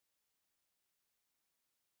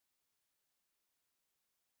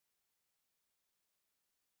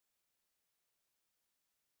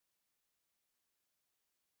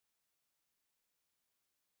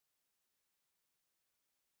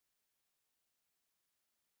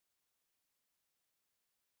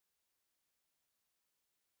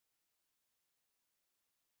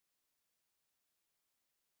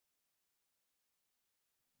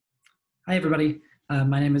Hi, everybody.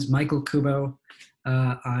 My name is Michael Kubo.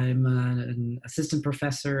 I'm an assistant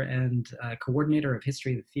professor and coordinator of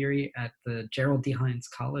history of theory at the Gerald D. Hines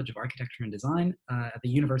College of Architecture and Design at the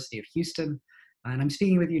University of Houston. And I'm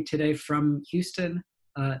speaking with you today from Houston,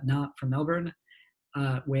 not from Melbourne,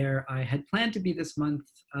 where I had planned to be this month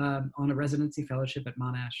on a residency fellowship at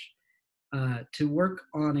Monash to work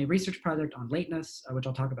on a research project on lateness, which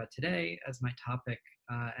I'll talk about today as my topic.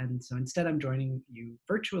 And so instead, I'm joining you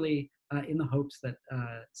virtually in the hopes that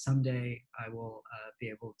someday I will be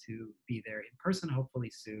able to be there in person,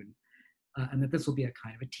 hopefully soon, and that this will be a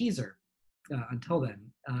kind of a teaser until then.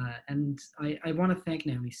 And I want to thank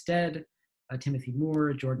Naomi Stead, Timothy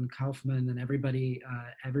Moore, Jordan Kaufman, and everybody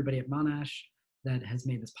at Monash that has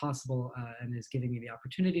made this possible and is giving me the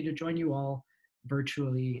opportunity to join you all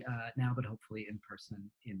virtually now, but hopefully in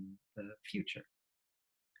person in the future.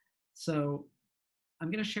 So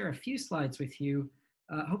I'm going to share a few slides with you.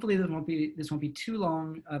 Hopefully this won't be too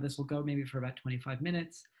long. This will go maybe for about 25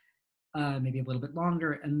 minutes, maybe a little bit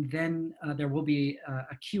longer. And then there will be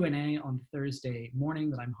a Q&A on Thursday morning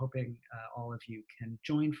that I'm hoping all of you can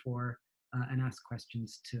join for and ask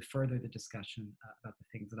questions to further the discussion about the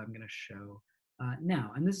things that I'm going to show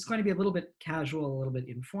now. And this is going to be a little bit casual, a little bit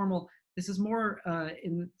informal. This is more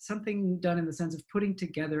in something done in the sense of putting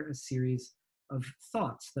together a series of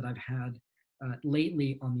thoughts that I've had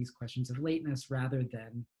lately on these questions of lateness rather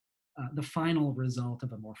than the final result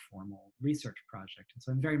of a more formal research project. And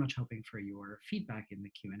so I'm very much hoping for your feedback in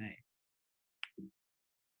the Q&A.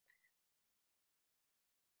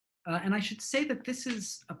 And I should say that this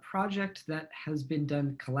is a project that has been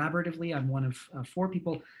done collaboratively. I'm one of 4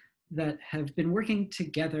 people that have been working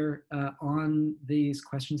together on these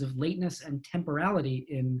questions of lateness and temporality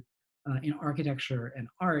in architecture and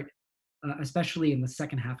art, especially in the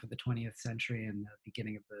second half of the 20th century and the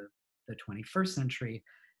beginning of the 21st century.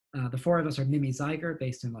 The 4 of us are Mimi Zeiger,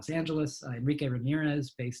 based in Los Angeles, Enrique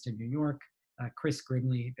Ramirez, based in New York, Chris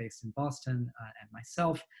Grimley, based in Boston, and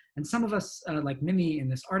myself. And some of us, like Mimi in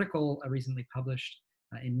this article recently published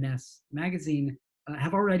in Ness magazine,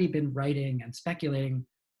 have already been writing and speculating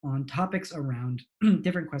on topics around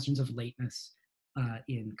different questions of lateness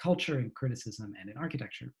in culture, in criticism, and in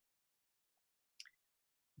architecture.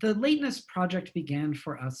 The lateness project began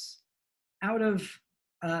for us out of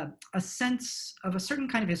a sense of a certain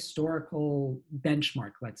kind of historical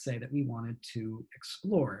benchmark, let's say, that we wanted to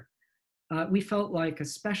explore. We felt like,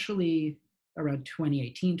 especially around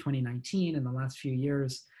 2018, 2019, in the last few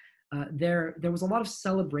years, there was a lot of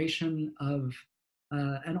celebration of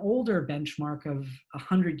an older benchmark of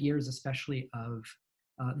 100 years, especially of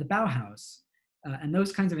the Bauhaus, and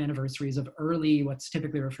those kinds of anniversaries of early, what's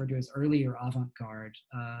typically referred to as early or avant-garde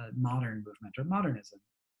modern movement or modernism.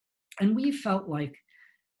 And we felt like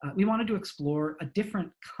we wanted to explore a different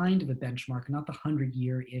kind of a benchmark, not the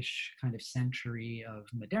 100-year-ish kind of century of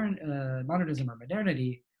modernism or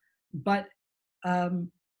modernity, but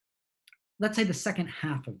let's say the second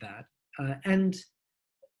half of that. And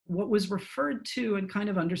what was referred to and kind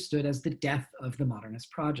of understood as the death of the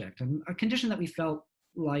modernist project, and a condition that we felt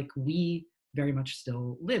like we very much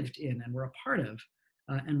still lived in and were a part of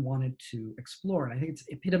and wanted to explore. And I think it's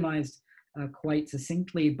epitomized quite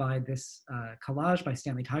succinctly by this collage by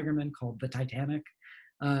Stanley Tigerman called The Titanic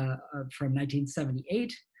from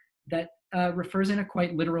 1978 that refers in a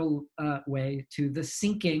quite literal way to the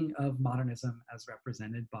sinking of modernism as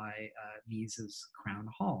represented by Mies's Crown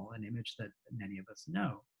Hall, an image that many of us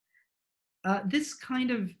know. This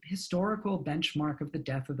kind of historical benchmark of the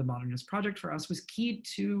death of the modernist project for us was keyed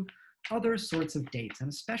to other sorts of dates, and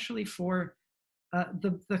especially for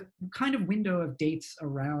the kind of window of dates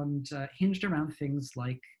around, hinged around things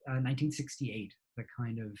like 1968, the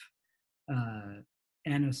kind of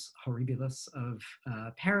annus horribilis of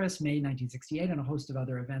Paris, May 1968, and a host of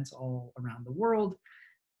other events all around the world.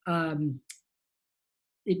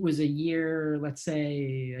 It was a year, let's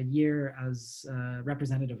say, a year as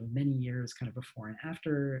representative of many years kind of before and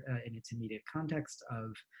after in its immediate context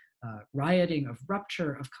of rioting, of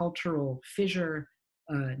rupture, of cultural fissure,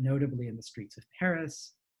 notably in the streets of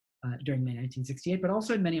Paris during May 1968, but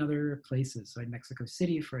also in many other places. So in Mexico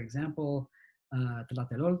City, for example,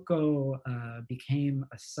 Tlatelolco became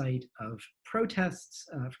a site of protests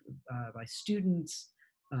by students,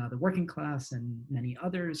 the working class, and many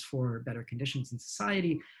others for better conditions in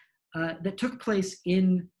society that took place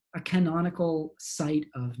in a canonical site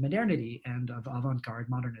of modernity and of avant-garde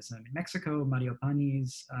modernism. In Mexico, Mario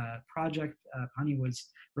Pani's project, Pani was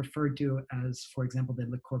referred to as, for example, the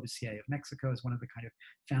Le Corbusier of Mexico, as one of the kind of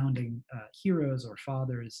founding heroes or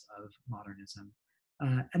fathers of modernism.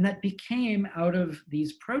 And that became, out of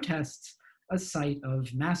these protests, a site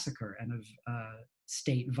of massacre and of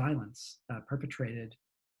state violence perpetrated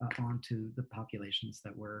onto the populations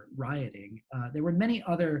that were rioting. There were many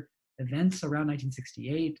other events around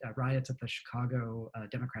 1968, riots at the Chicago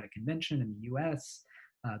Democratic Convention in the US.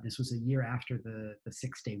 This was a year after the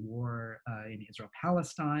Six-Day War in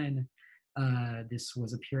Israel-Palestine. This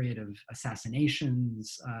was a period of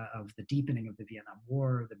assassinations, of the deepening of the Vietnam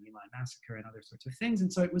War, the My Lai massacre, and other sorts of things.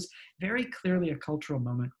 And so it was very clearly a cultural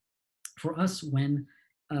moment for us when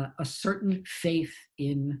a certain faith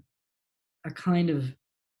in a kind of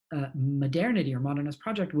modernity or modernist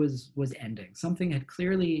project was ending. Something had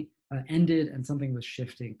clearly ended and something was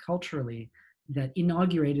shifting culturally that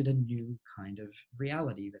inaugurated a new kind of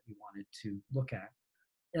reality that we wanted to look at.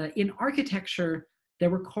 In architecture, there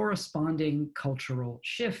were corresponding cultural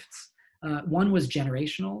shifts. One was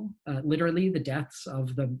generational, literally the deaths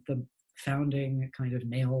of the founding kind of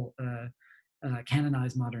male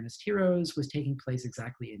canonized modernist heroes was taking place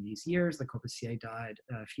exactly in these years. Le Corbusier died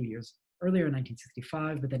a few years earlier in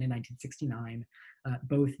 1965, but then in 1969,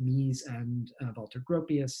 both Mies and Walter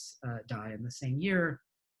Gropius die in the same year,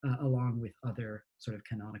 along with other sort of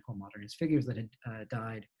canonical modernist figures that had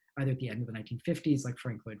died either at the end of the 1950s, like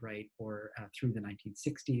Frank Lloyd Wright, or through the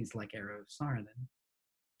 1960s, like Eero Saarinen.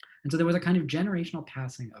 And so there was a kind of generational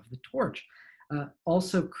passing of the torch.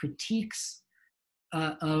 Also critiques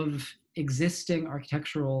of existing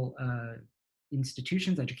architectural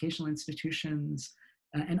institutions, educational institutions,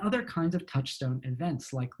 and other kinds of touchstone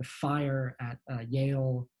events like the fire at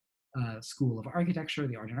Yale School of Architecture,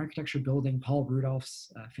 the Art and Architecture building, Paul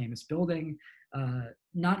Rudolph's famous building.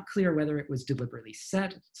 Not clear whether it was deliberately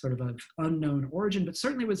set, sort of unknown origin, but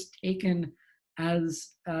certainly was taken as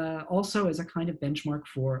also as a kind of benchmark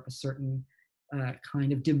for a certain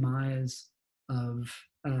kind of demise of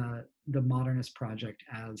the modernist project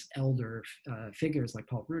as elder figures like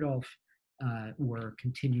Paul Rudolph were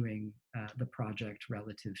continuing the project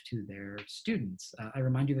relative to their students. I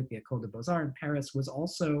remind you that the École des Beaux-Arts in Paris was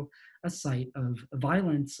also a site of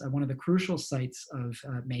violence, one of the crucial sites of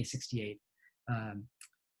May 68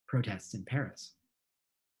 protests in Paris.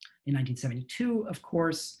 In 1972, of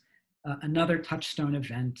course, another touchstone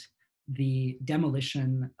event, the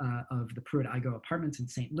demolition of the Pruitt-Igoe apartments in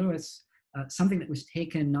St. Louis, something that was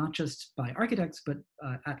taken not just by architects, but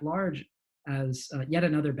at large as yet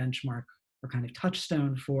another benchmark or kind of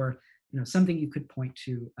touchstone for something you could point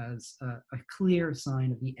to as a clear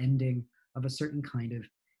sign of the ending of a certain kind of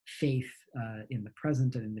faith in the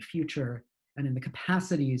present and in the future, and in the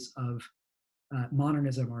capacities of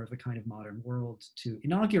modernism or of the kind of modern world to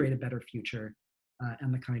inaugurate a better future,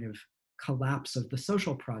 and the kind of collapse of the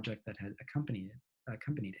social project that had accompanied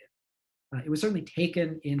it. It was certainly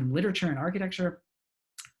taken in literature and architecture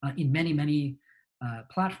in many, many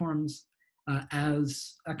platforms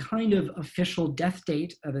as a kind of official death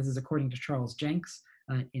date. This is according to Charles Jenks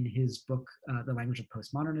in his book, The Language of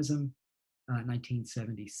Postmodernism,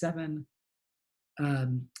 1977,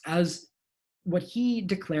 as what he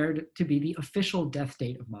declared to be the official death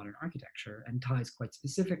date of modern architecture, and ties quite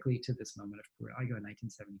specifically to this moment of Pruitt-Igoe in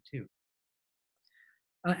 1972.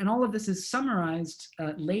 And all of this is summarized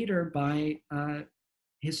later by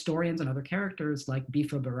historians and other characters like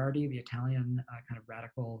Bifo Berardi, the Italian kind of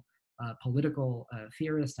radical political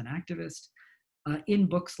theorist and activist, in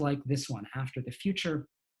books like this one, After the Future.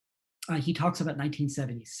 He talks about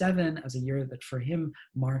 1977 as a year that for him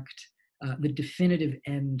marked the definitive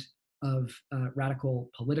end of radical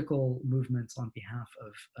political movements on behalf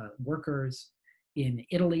of workers in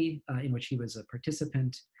Italy, in which he was a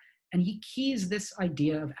participant. And he keys this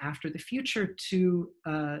idea of After the Future to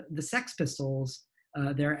the Sex Pistols.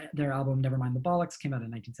 Their album Nevermind the Bollocks came out in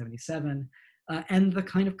 1977. And the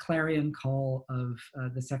kind of clarion call of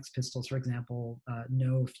the Sex Pistols, for example,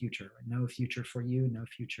 no future for you, no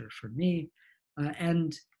future for me.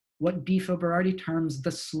 And what Bifo Berardi terms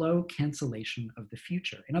the slow cancellation of the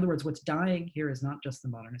future. In other words, what's dying here is not just the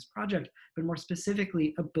modernist project, but more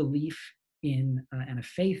specifically a belief in and a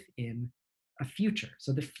faith in a future.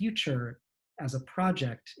 So the future as a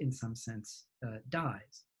project, in some sense,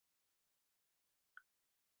 dies.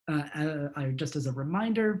 Just as a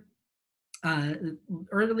reminder,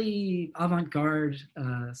 early avant-garde,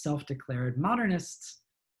 self-declared modernists,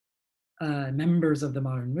 members of the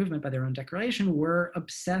modern movement by their own declaration, were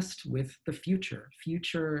obsessed with the future.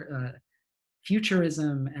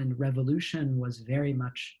 Futurism and revolution was very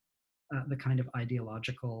much the kind of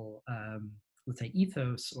ideological, let's say,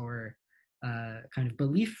 ethos or kind of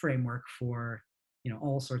belief framework for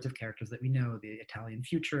all sorts of characters that we know, the Italian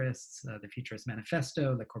futurists, the Futurist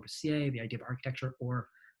Manifesto, Le Corbusier, the idea of architecture or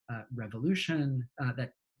revolution,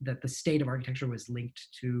 that the state of architecture was linked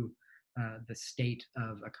to the state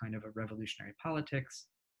of a kind of a revolutionary politics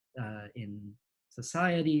in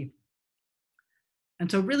society. And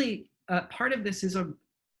so really part of this is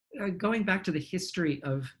going back to the history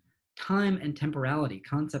of time and temporality,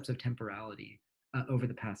 concepts of temporality over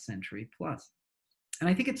the past century plus. And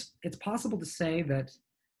I think it's possible to say that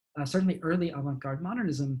certainly early avant-garde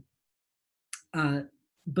modernism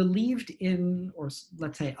believed in, or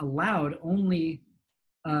let's say allowed, only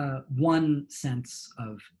one sense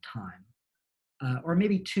of time, or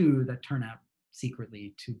maybe two that turn out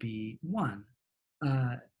secretly to be one.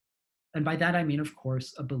 And by that I mean, of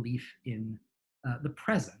course, a belief in the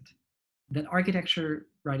present, that architecture,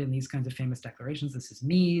 right, in these kinds of famous declarations, this is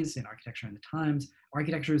Mies in Architecture and the Times,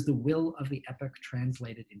 architecture is the will of the epoch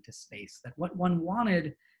translated into space, that what one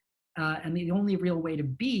wanted and the only real way to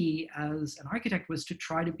be as an architect was to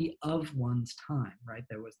try to be of one's time, right?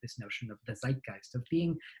 There was this notion of the zeitgeist, of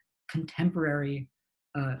being contemporary,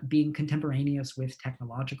 being contemporaneous with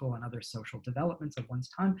technological and other social developments of one's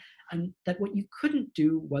time, and that what you couldn't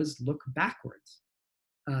do was look backwards.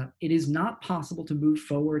 It is not possible to move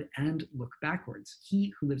forward and look backwards.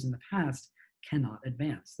 He who lives in the past cannot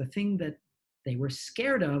advance. The thing that they were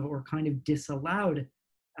scared of or kind of disallowed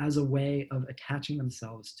as a way of attaching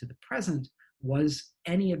themselves to the present was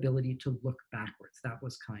any ability to look backwards. That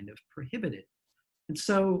was kind of prohibited. And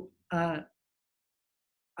so I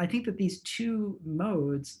think that these two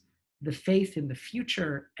modes, the faith in the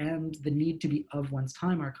future and the need to be of one's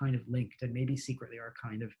time, are kind of linked, and maybe secretly are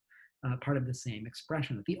kind of part of the same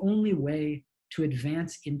expression. That the only way to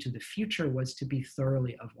advance into the future was to be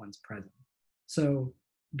thoroughly of one's present. So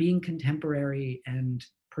being contemporary and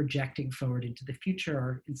projecting forward into the future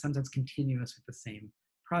are in some sense continuous with the same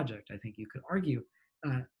project, I think you could argue.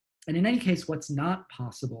 And in any case, what's not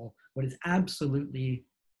possible, what is absolutely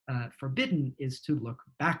forbidden, is to look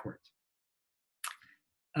backwards.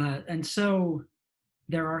 And so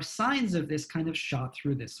there are signs of this kind of shot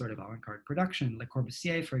through this sort of avant-garde production. Le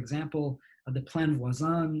Corbusier, for example, the Plan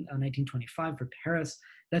Voisin, 1925 for Paris,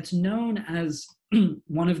 that's known as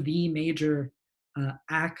one of the major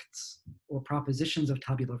acts or propositions of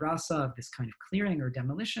tabula rasa, of this kind of clearing or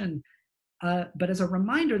demolition. But as a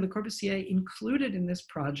reminder, Le Corbusier included in this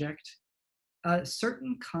project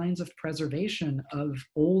certain kinds of preservation of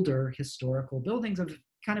older historical buildings of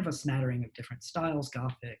kind of a smattering of different styles,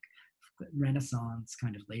 Gothic, Renaissance,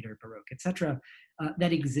 kind of later Baroque, etc.,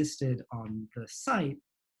 that existed on the site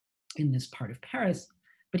in this part of Paris.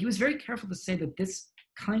 But he was very careful to say that this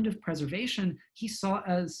kind of preservation he saw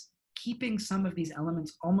as keeping some of these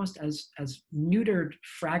elements almost as neutered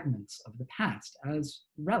fragments of the past, as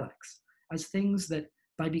relics, as things that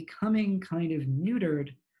by becoming kind of neutered,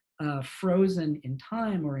 frozen in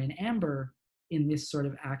time or in amber in this sort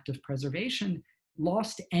of act of preservation,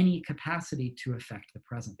 lost any capacity to affect the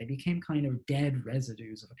present. They became kind of dead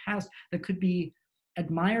residues of a past that could be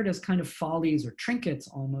admired as kind of follies or trinkets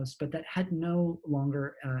almost, but that had no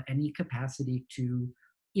longer any capacity to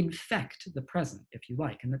infect the present, if you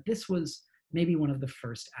like. And that this was maybe one of the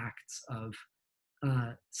first acts of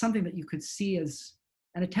something that you could see as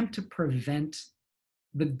an attempt to prevent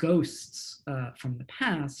the ghosts from the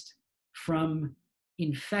past from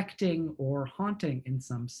infecting or haunting, in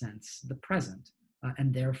some sense, the present,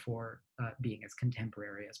 and therefore being as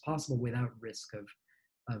contemporary as possible without risk of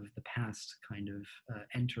the past kind of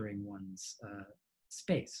entering one's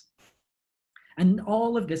space. And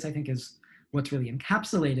all of this, I think, is what's really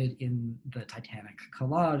encapsulated in the Titanic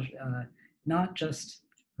collage, not just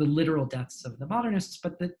the literal deaths of the modernists,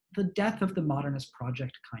 but the death of the modernist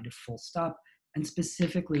project kind of full stop, and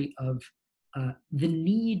specifically of the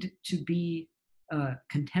need to be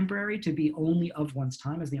contemporary, to be only of one's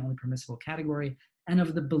time as the only permissible category, and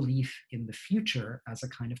of the belief in the future as a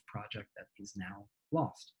kind of project that is now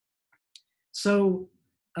lost. So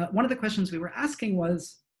one of the questions we were asking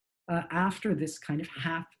was, after this kind of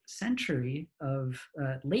half century of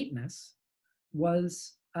lateness,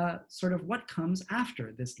 was sort of what comes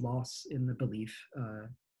after this loss in the belief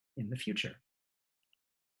in the future.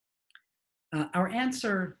 Our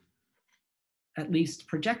answer, at least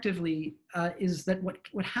projectively, is that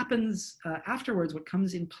what happens afterwards, what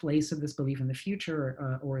comes in place of this belief in the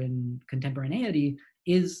future or in contemporaneity,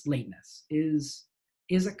 is lateness, is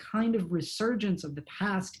a kind of resurgence of the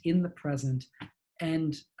past in the present,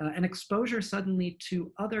 and an exposure suddenly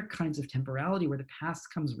to other kinds of temporality where the past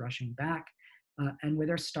comes rushing back, and where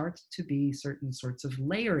there starts to be certain sorts of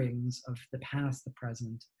layerings of the past, the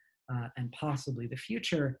present, and possibly the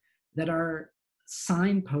future that are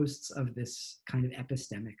signposts of this kind of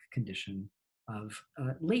epistemic condition of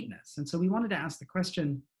lateness. And so we wanted to ask the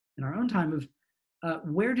question in our own time of,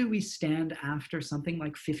 where do we stand after something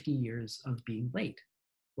like 50 years of being late?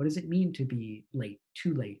 What does it mean to be late,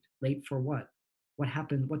 too late? Late for what? What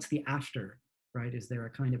happened? What's the after, right? Is there a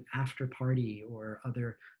kind of after party or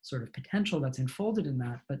other sort of potential that's enfolded in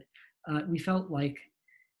that? But we felt like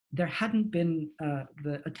there hadn't been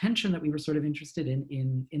the attention that we were sort of interested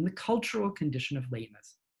in the cultural condition of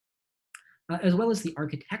lateness, as well as the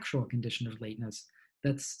architectural condition of lateness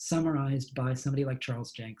that's summarized by somebody like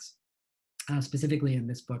Charles Jenks, specifically in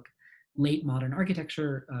this book, Late Modern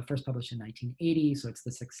Architecture, first published in 1980. So it's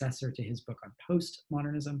the successor to his book on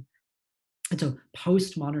postmodernism. And so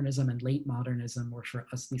postmodernism and late modernism were for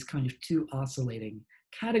us these kind of two oscillating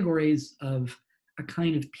categories of a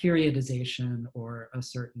kind of periodization or a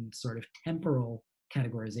certain sort of temporal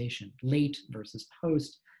categorization, late versus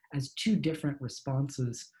post, as two different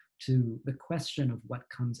responses to the question of what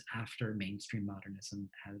comes after mainstream modernism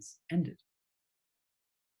has ended.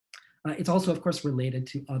 It's also, of course, related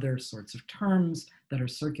to other sorts of terms that are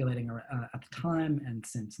circulating at the time and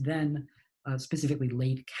since then, specifically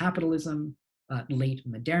late capitalism, late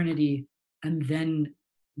modernity, and then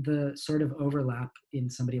the sort of overlap in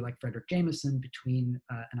somebody like Frederick Jameson between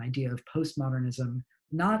an idea of postmodernism,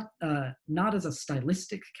 not as a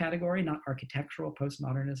stylistic category, not architectural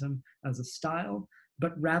postmodernism as a style,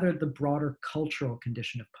 but rather the broader cultural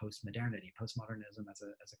condition of postmodernity, postmodernism as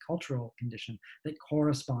a cultural condition that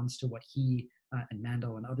corresponds to what he and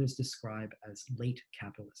Mandel and others describe as late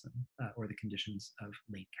capitalism, or the conditions of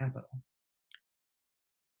late capital.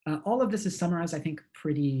 All of this is summarized, I think,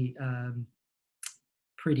 pretty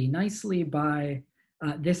nicely by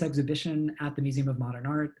this exhibition at the Museum of Modern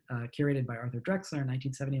Art, curated by Arthur Drexler in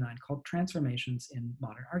 1979, called Transformations in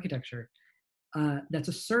Modern Architecture. That's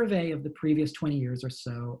a survey of the previous 20 years or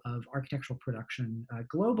so of architectural production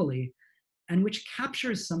globally, and which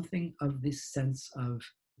captures something of this sense of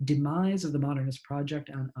demise of the modernist project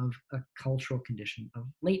and of a cultural condition of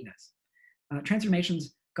lateness.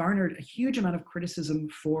 Transformations garnered a huge amount of criticism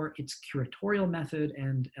for its curatorial method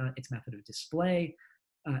and its method of display,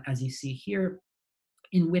 as you see here,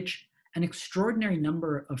 in which an extraordinary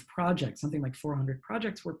number of projects, something like 400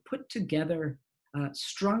 projects, were put together,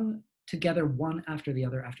 strung together one after the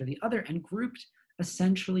other, and grouped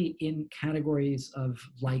essentially in categories of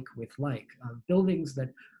like with like. Buildings that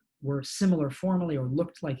were similar formally or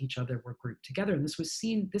looked like each other were grouped together. And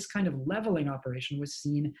this kind of leveling operation was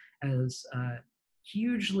seen as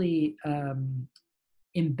hugely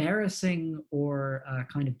embarrassing or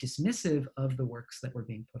kind of dismissive of the works that were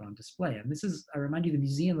being put on display. And this is, I remind you, the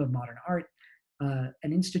Museum of Modern Art, an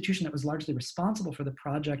institution that was largely responsible for the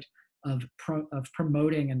project of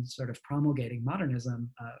promoting and sort of promulgating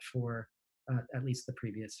modernism for at least the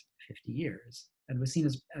previous 50 years, and was seen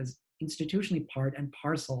as institutionally part and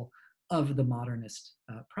parcel of the modernist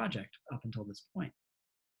project up until this point.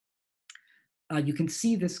 You can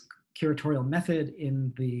see this curatorial method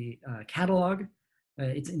in the catalog.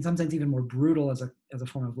 It's in some sense even more brutal as a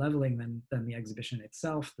form of leveling than the exhibition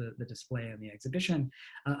itself, the display and the exhibition,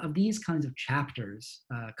 of these kinds of chapters,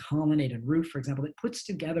 colonnade and roof, for example, that puts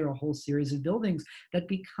together a whole series of buildings that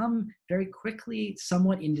become very quickly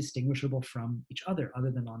somewhat indistinguishable from each other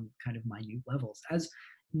than on kind of minute levels, as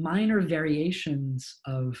minor variations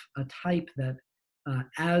of a type that,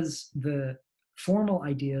 as the formal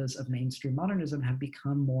ideas of mainstream modernism have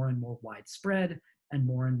become more and more widespread and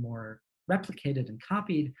more replicated and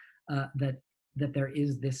copied, that there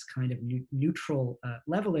is this kind of neutral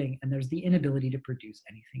leveling, and there's the inability to produce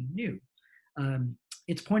anything new.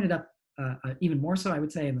 It's pointed up even more so, I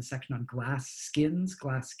would say, in the section on glass skins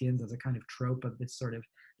as a kind of trope of this sort of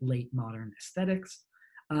late modern aesthetics,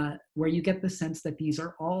 where you get the sense that these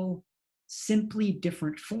are all simply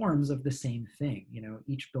different forms of the same thing. You know,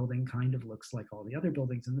 each building kind of looks like all the other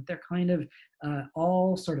buildings, and that they're kind of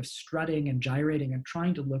all sort of strutting and gyrating and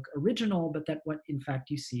trying to look original, but that what in fact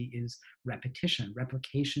you see is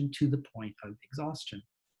replication to the point of exhaustion,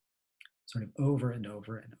 sort of over and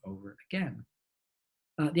over and over again.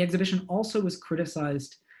 The exhibition also was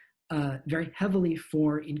criticized very heavily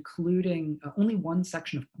for including only one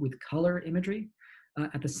section with color imagery.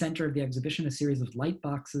 At the center of the exhibition, a series of light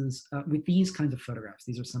boxes with these kinds of photographs.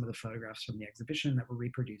 These are some of the photographs from the exhibition that were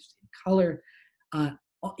reproduced in color,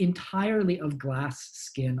 entirely of glass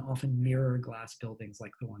skin, often mirror glass buildings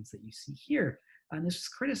like the ones that you see here. And this was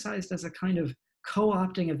criticized as a kind of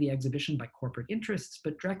co-opting of the exhibition by corporate interests,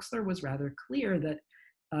 but Drexler was rather clear that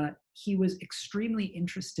he was extremely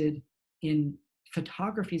interested in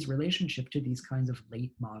photography's relationship to these kinds of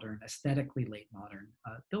late modern, aesthetically late modern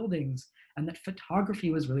buildings, and that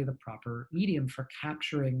photography was really the proper medium for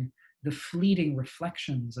capturing the fleeting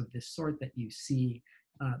reflections of this sort that you see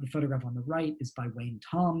The photograph on the right is by Wayne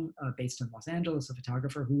Tom, based in Los Angeles, a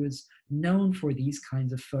photographer who is known for these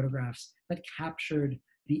kinds of photographs that captured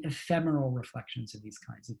the ephemeral reflections of these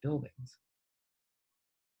kinds of buildings.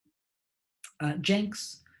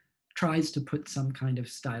 Jenks tries to put some kind of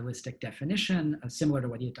stylistic definition, similar to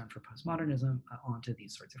what he had done for postmodernism, onto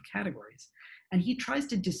these sorts of categories. And he tries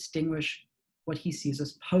to distinguish what he sees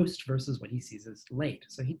as post versus what he sees as late.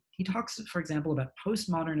 So he talks, for example, about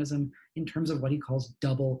postmodernism in terms of what he calls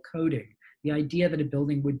double coding, the idea that a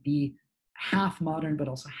building would be half modern but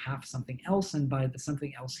also half something else. And by the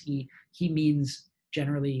something else, he means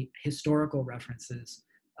generally historical references,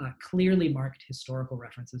 clearly marked historical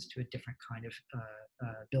references to a different kind of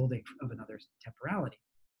building of another temporality.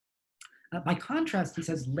 By contrast, he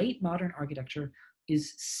says late modern architecture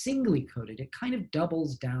is singly coded. It kind of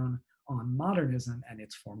doubles down on modernism and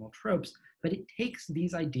its formal tropes, but it takes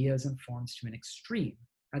these ideas and forms to an extreme,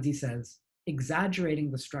 as he says,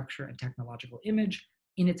 exaggerating the structure and technological image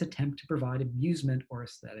in its attempt to provide amusement or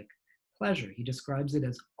aesthetic pleasure. He describes it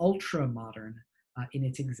as ultra-modern in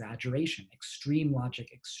its exaggeration, extreme logic,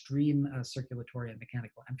 extreme circulatory and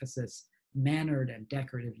mechanical emphasis, mannered and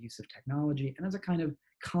decorative use of technology, and as a kind of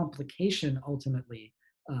complication, ultimately,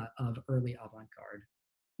 of early avant-garde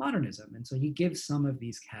modernism. And so he gives some of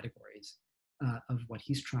these categories of what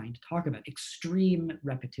he's trying to talk about. Extreme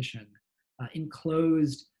repetition,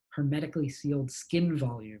 enclosed, hermetically sealed skin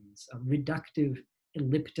volumes, reductive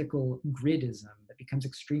elliptical gridism that becomes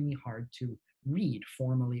extremely hard to read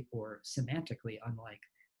formally or semantically, unlike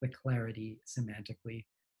the clarity semantically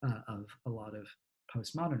of a lot of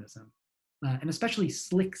postmodernism. And especially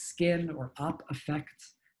slick skin or op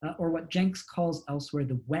effects, or what Jenks calls elsewhere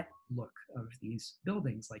the wet look of these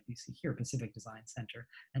buildings, like you see here, Pacific Design Center,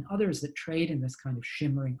 and others that trade in this kind of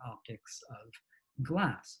shimmering optics of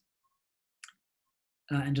glass.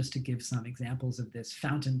 And just to give some examples of this,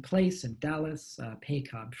 Fountain Place in Dallas, Pay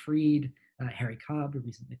Cobb Freed, Harry Cobb, who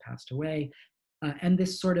recently passed away, and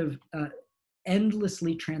this sort of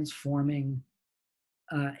endlessly transforming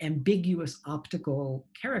ambiguous optical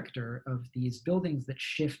character of these buildings that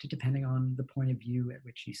shift depending on the point of view at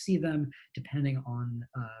which you see them, depending on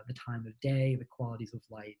the time of day, the qualities of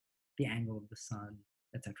light, the angle of the sun,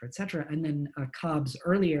 et cetera, et cetera. And then Cobb's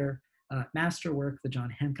earlier masterwork, the John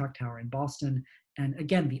Hancock Tower in Boston, and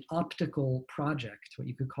again, the optical project, what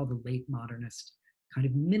you could call the late modernist kind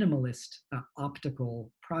of minimalist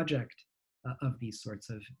optical project of these sorts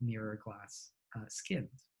of mirror glass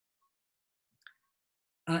skins.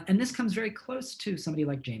 And this comes very close to somebody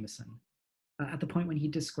like Jameson at the point when he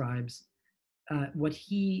describes what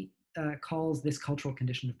he calls this cultural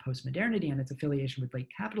condition of postmodernity and its affiliation with late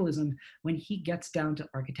capitalism. When he gets down to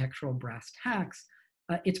architectural brass tacks,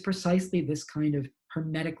 it's precisely this kind of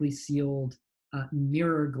hermetically sealed,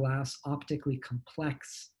 mirror glass, optically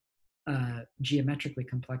complex, geometrically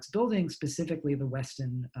complex building, specifically the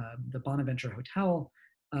Westin, the Bonaventure Hotel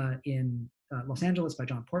in Los Angeles by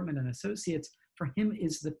John Portman and Associates, for him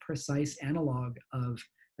is the precise analog of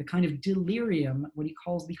the kind of delirium, what he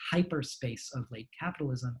calls the hyperspace of late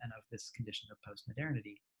capitalism and of this condition of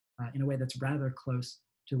postmodernity, in a way that's rather close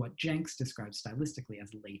to what Jenks describes stylistically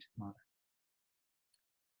as late modern.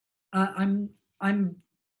 I'm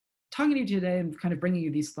talking to you today and kind of bringing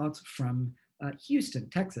you these thoughts from Houston,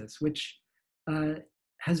 Texas, which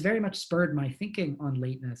has very much spurred my thinking on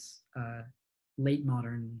lateness, late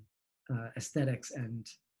modern aesthetics, and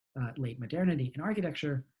late modernity in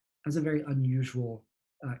architecture as a very unusual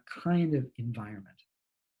kind of environment.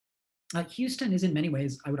 Houston is in many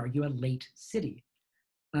ways, I would argue, a late city.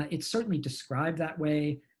 It's certainly described that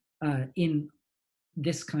way in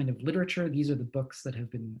this kind of literature. These are the books that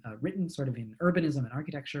have been written sort of in urbanism and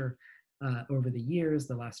architecture over the years,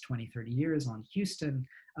 the last 20, 30 years on Houston,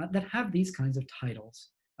 that have these kinds of titles.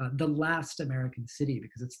 The last American city,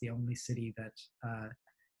 because it's the only city that,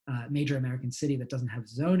 major American city that doesn't have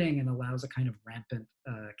zoning and allows a kind of rampant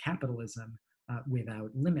capitalism without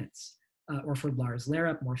limits. Or for Lars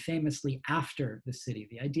Larup, more famously, after the city.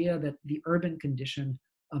 The idea that the urban condition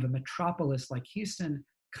of a metropolis like Houston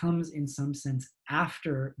comes in some sense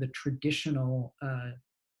after the traditional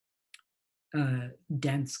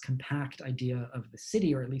dense, compact idea of the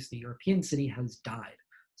city, or at least the European city, has died.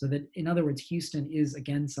 So that, in other words, Houston is,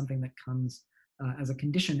 again, something that comes as a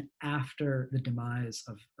condition after the demise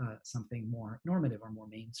of something more normative or more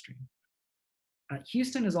mainstream.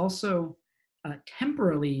 Houston is also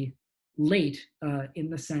temporally late in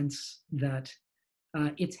the sense that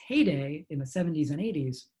its heyday in the 70s and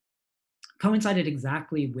 80s coincided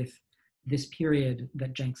exactly with this period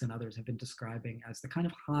that Jenks and others have been describing as the kind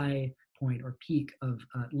of high point or peak of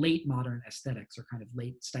late modern aesthetics, or kind of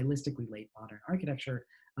stylistically late modern architecture.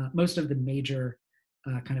 Most of the major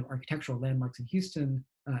kind of architectural landmarks in Houston,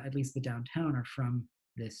 at least the downtown, are from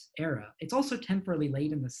this era. It's also temporally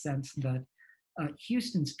late in the sense that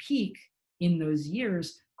Houston's peak in those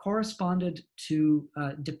years corresponded to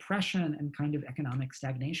depression and kind of economic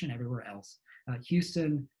stagnation everywhere else.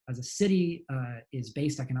 Houston as a city is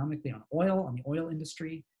based economically on oil, on the oil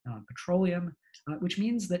industry, and on petroleum, which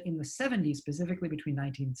means that in the 70s, specifically between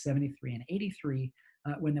 1973 and 83,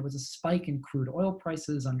 when there was a spike in crude oil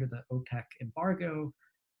prices under the OPEC embargo,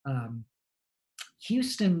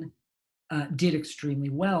 Houston did extremely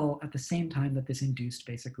well at the same time that this induced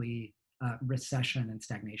basically recession and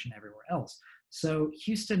stagnation everywhere else. So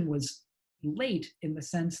Houston was late in the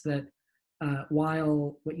sense that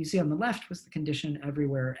while what you see on the left was the condition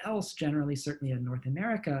everywhere else, generally, certainly in North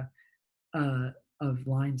America, of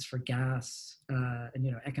lines for gas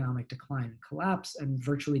and economic decline and collapse, and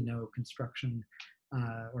virtually no construction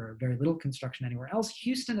or very little construction anywhere else,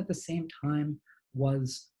 Houston at the same time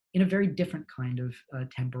was in a very different kind of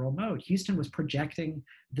temporal mode. Houston was projecting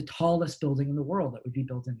the tallest building in the world that would be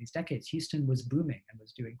built in these decades. Houston was booming and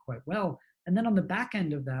was doing quite well. And then on the back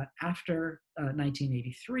end of that, after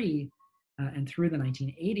 1983 and through the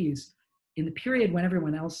 1980s, in the period when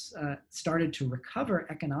everyone else started to recover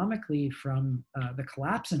economically from the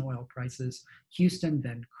collapse in oil prices, Houston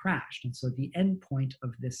then crashed. And so the end point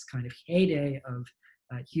of this kind of heyday of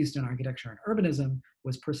Houston architecture and urbanism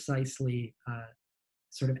was precisely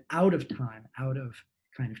sort of out of time, out of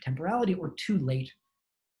kind of temporality, or too late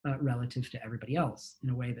relative to everybody else, in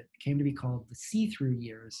a way that came to be called the see-through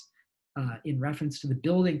years, in reference to the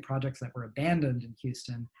building projects that were abandoned in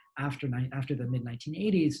Houston after the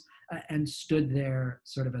mid-1980s and stood there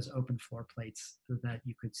sort of as open floor plates so that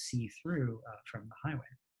you could see through from the highway.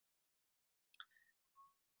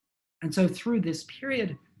 And so through this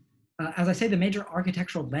period, as I say, the major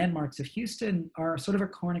architectural landmarks of Houston are sort of a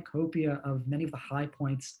cornucopia of many of the high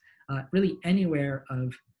points, really anywhere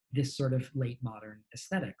of this sort of late modern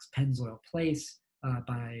aesthetics. Pennzoil Place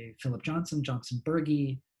by Philip Johnson, Johnson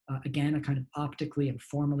Berge, again, a kind of optically and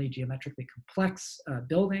formally geometrically complex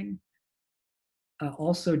building.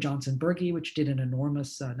 Also Johnson Berge, which did an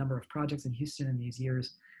enormous number of projects in Houston in these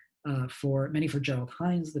years, many for Gerald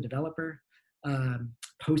Hines, the developer.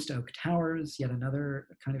 Post Oak Towers, yet another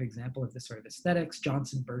kind of example of this sort of aesthetics.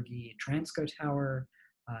 Johnson Berge Transco Tower,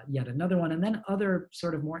 yet another one. And then other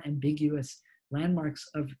sort of more ambiguous landmarks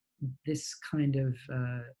of this kind of,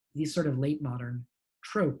 these sort of late modern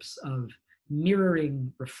tropes of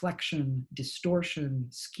mirroring, reflection, distortion,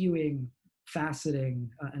 skewing, faceting,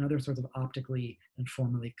 and other sorts of optically and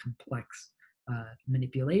formally complex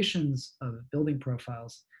manipulations of building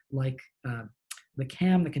profiles, like the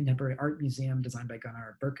CAM, the Contemporary Art Museum, designed by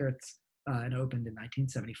Gunnar Burkertz, and opened in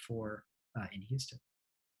 1974 in Houston.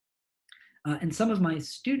 And some of my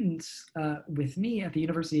students with me at the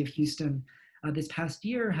University of Houston this past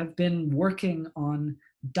year have been working on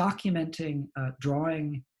documenting,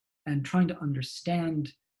 drawing, and trying to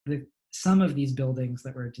understand some of these buildings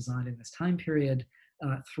that were designed in this time period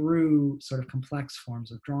through sort of complex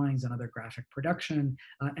forms of drawings and other graphic production,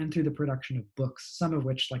 and through the production of books, some of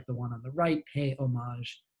which, like the one on the right, pay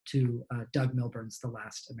homage to Doug Milburn's The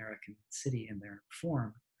Last American City in their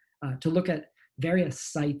form, to look at various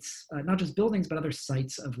sites, not just buildings, but other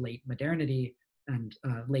sites of late modernity and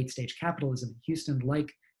late stage capitalism in Houston,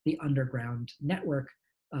 like the underground network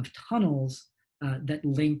of tunnels that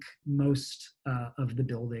link most of the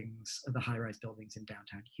buildings, of the high-rise buildings in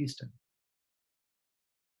downtown Houston.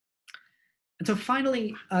 And so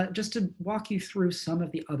finally, just to walk you through some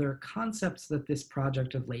of the other concepts that this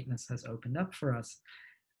project of lateness has opened up for us,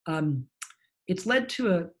 it's led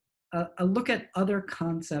to a look at other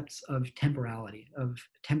concepts of temporality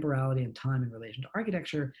and time in relation to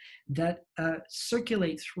architecture that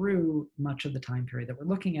circulate through much of the time period that we're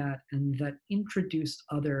looking at, and that introduce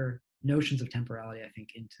other notions of temporality, I think,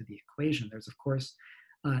 into the equation. There's, of course,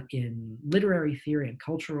 in literary theory and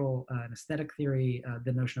cultural and aesthetic theory,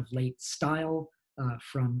 the notion of late style,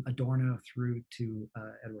 from Adorno through to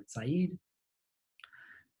Edward Said.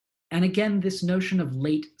 And again, this notion of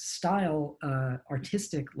late style,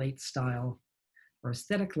 artistic late style, or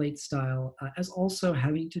aesthetic late style, as also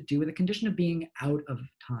having to do with a condition of being out of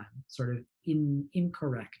time, sort of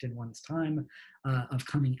incorrect in one's time, of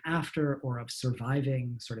coming after, or of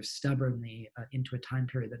surviving sort of stubbornly into a time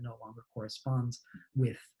period that no longer corresponds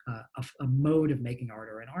with a mode of making art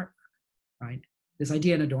or an art, right? This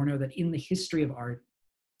idea in Adorno that in the history of art,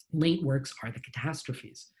 late works are the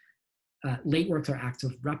catastrophes. Late works are acts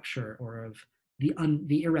of rupture or of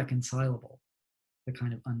the irreconcilable. the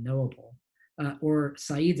kind of unknowable, or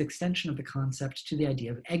Said's extension of the concept to the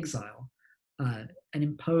idea of exile, a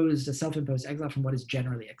self-imposed exile from what is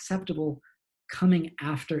generally acceptable, coming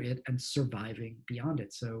after it and surviving beyond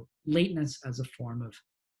it. So lateness as a form of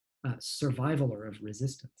survival or of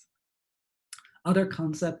resistance. Other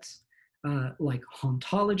concepts like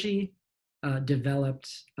hauntology, developed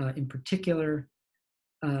in particular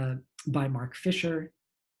by Mark Fisher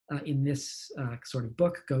in this sort of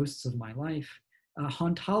book, Ghosts of My Life.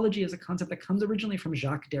 Hauntology is a concept that comes originally from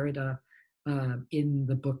Jacques Derrida in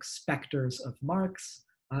the book Spectres of Marx,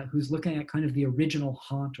 who's looking at kind of the original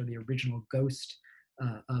haunt or the original ghost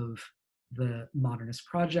of the modernist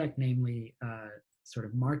project, namely sort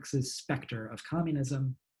of Marx's specter of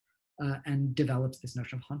communism, and develops this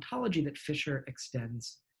notion of hauntology that Fisher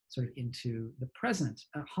extends sort of into the present.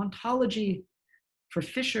 Hauntology for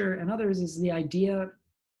Fisher and others is the idea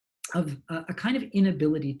of a kind of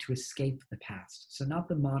inability to escape the past. So not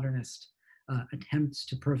the modernist attempts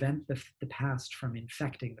to prevent the past from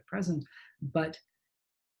infecting the present, but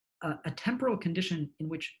a temporal condition in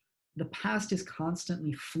which the past is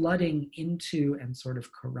constantly flooding into and sort of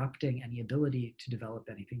corrupting any ability to develop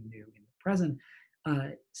anything new in the present,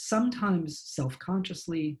 sometimes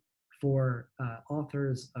self-consciously for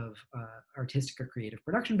authors of artistic or creative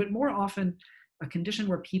production, but more often a condition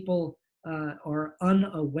where people are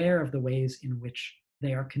unaware of the ways in which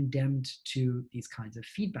they are condemned to these kinds of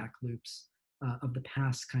feedback loops of the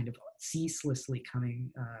past kind of ceaselessly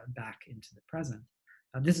coming back into the present.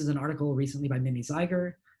 This is an article recently by Mimi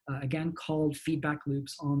Zeiger, again called Feedback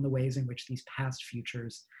Loops on the Ways in Which These Past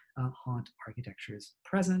Futures Haunt Architecture's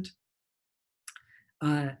Present.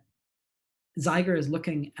 Zeiger is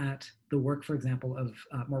looking at the work, for example, of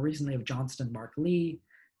more recently of Johnston Mark Lee,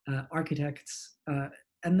 architects,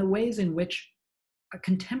 and the ways in which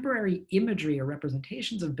contemporary imagery or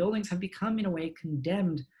representations of buildings have become, in a way,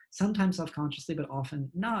 condemned, sometimes self-consciously, but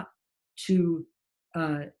often not, to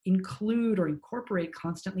include or incorporate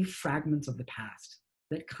constantly fragments of the past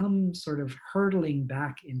that come sort of hurtling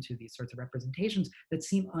back into these sorts of representations that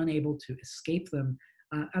seem unable to escape them,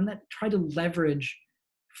 and that try to leverage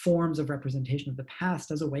forms of representation of the past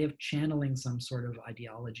as a way of channeling some sort of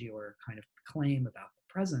ideology or kind of claim about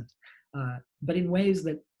the present, but in ways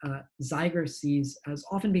that Zeiger sees as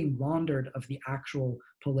often being laundered of the actual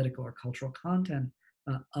political or cultural content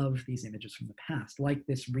of these images from the past, like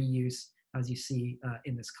this reuse, as you see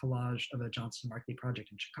in this collage of a Johnston Mark Lee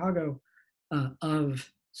project in Chicago, of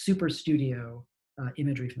super studio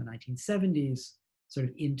imagery from the 1970s, sort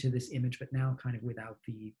of into this image, but now kind of without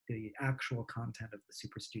the actual content of the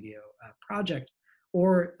super studio project,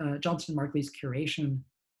 or Johnston Mark Lee's curation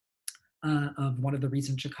of one of the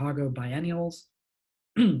recent Chicago biennials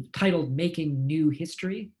titled Making New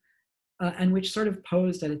History, and which sort of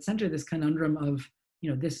posed at its center this conundrum of,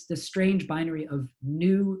 this strange binary of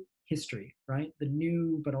new history, right? The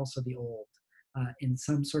new, but also the old, in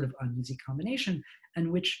some sort of uneasy combination, and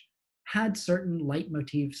which had certain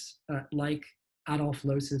leitmotifs like Adolf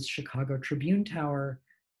Loos's Chicago Tribune Tower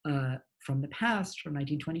from the past, from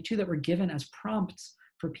 1922, that were given as prompts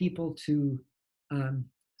for people to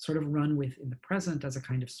sort of run with in the present as a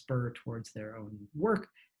kind of spur towards their own work,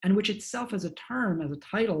 and which itself as a term, as a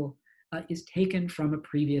title, is taken from a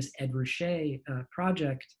previous Ed Ruscha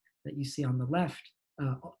project that you see on the left,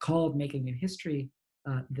 called Making New History,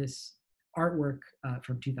 this artwork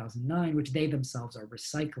from 2009, which they themselves are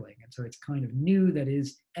recycling. And so it's kind of new that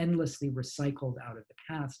is endlessly recycled out of the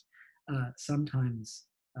past, sometimes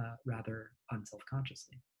rather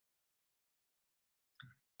unselfconsciously.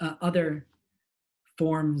 Other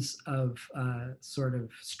forms of sort of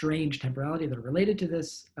strange temporality that are related to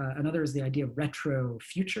this. Another is the idea of retro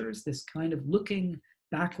futures, this kind of looking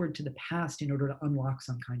backward to the past in order to unlock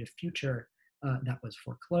some kind of future that was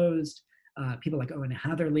foreclosed. People like Owen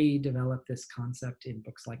Hatherley developed this concept in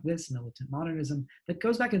books like this, Militant Modernism, that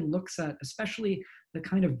goes back and looks at especially the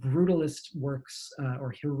kind of brutalist works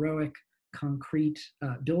or heroic concrete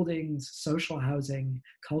buildings, social housing,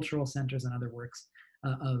 cultural centers, and other works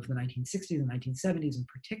of the 1960s and 1970s in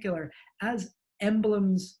particular, as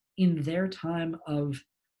emblems in their time of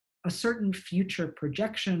a certain future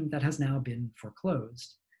projection that has now been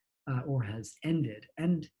foreclosed or has ended.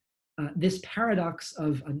 And this paradox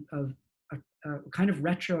of a kind of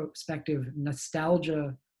retrospective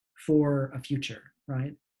nostalgia for a future,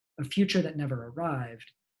 right? A future that never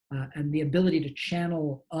arrived, and the ability to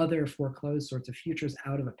channel other foreclosed sorts of futures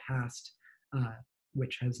out of a past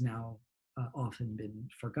which has now often been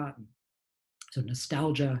forgotten. So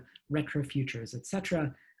nostalgia, retro futures,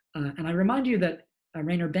 etc. And I remind you that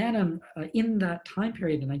Rainer Banham, in that time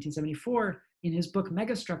period in 1974, in his book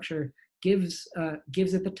Megastructure, gives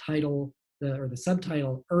it the title, or the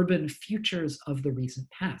subtitle, Urban Futures of the Recent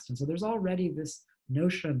Past. And so there's already this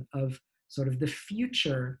notion of sort of the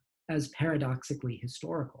future as paradoxically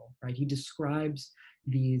historical, right? He describes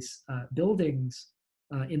these buildings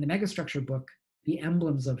in the megastructure book, the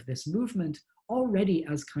emblems of this movement, already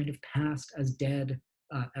as kind of past, as dead,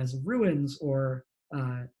 as ruins, or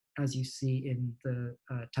as you see in the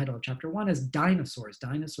title of chapter 1, as dinosaurs,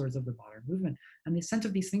 dinosaurs of the modern movement, and the sense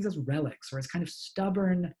of these things as relics, or as kind of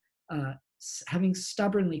stubborn, having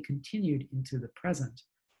stubbornly continued into the present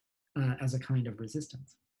as a kind of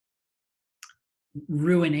resistance.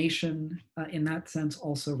 Ruination, in that sense,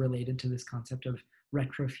 also related to this concept of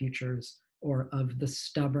retrofutures, or of the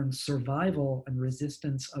stubborn survival and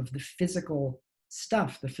resistance of the physical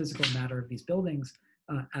stuff, the physical matter of these buildings,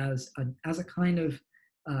 as a kind of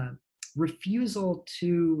refusal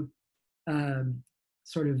to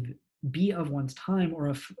sort of be of one's time,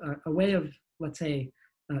 or a way of, let's say,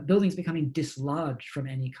 buildings becoming dislodged from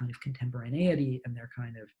any kind of contemporaneity and their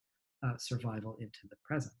kind of survival into the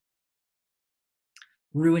present.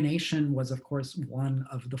 Ruination was, of course, one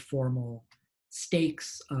of the formal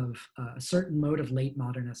stakes of a certain mode of late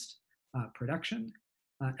modernist production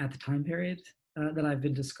at the time period that I've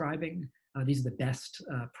been describing. These are the best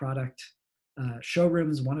product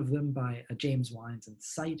showrooms, one of them by James Wines and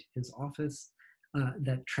Sight, his office,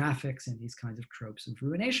 that traffics in these kinds of tropes of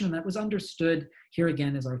ruination. And that was understood, here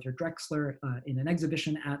again is Arthur Drexler, in an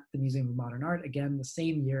exhibition at the Museum of Modern Art, again, the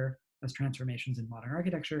same year as Transformations in Modern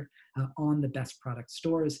Architecture, on the best product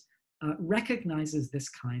stores, recognizes this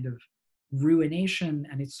kind of ruination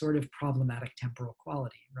and its sort of problematic temporal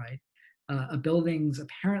quality, right? A building's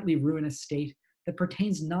apparently ruinous state that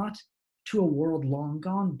pertains not to a world long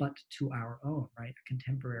gone, but to our own, right? A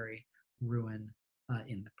contemporary ruin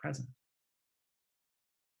in the present.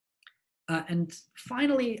 And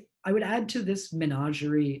finally, I would add to this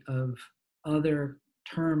menagerie of other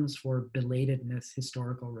terms for belatedness,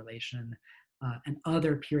 historical relation, and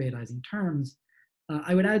other periodizing terms.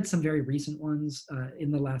 I would add some very recent ones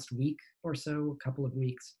in the last week or so, a couple of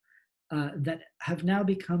weeks, that have now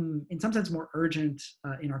become, in some sense, more urgent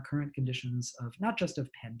in our current conditions of not just of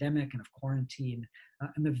pandemic and of quarantine,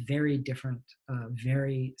 and the very different,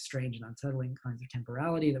 very strange and unsettling kinds of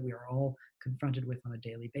temporality that we are all confronted with on a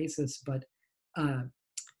daily basis, but the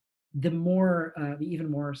even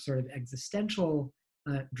more sort of existential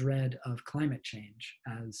dread of climate change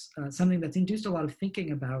as something that's induced a lot of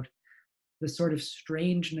thinking about the sort of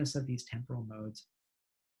strangeness of these temporal modes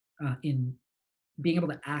in being able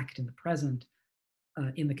to act in the present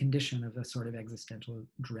in the condition of a sort of existential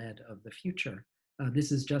dread of the future.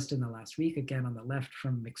 This is just in the last week, again on the left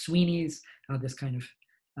from McSweeney's, this kind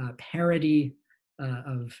of parody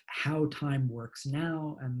of how time works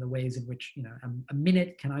now and the ways in which, you know, a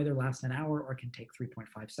minute can either last an hour or can take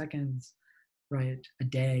 3.5 seconds, right? A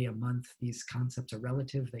day, a month, these concepts are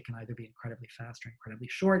relative. They can either be incredibly fast or incredibly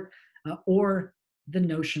short, or the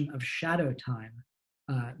notion of shadow time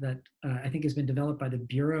that I think has been developed by the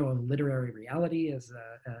Bureau of Literary Reality as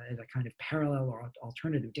a kind of parallel or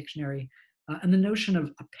alternative dictionary, and the notion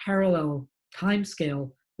of a parallel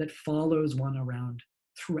timescale that follows one around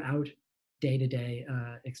throughout day-to-day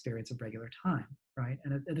experience of regular time, right?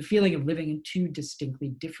 And the feeling of living in two distinctly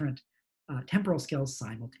different temporal scales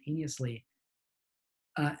simultaneously.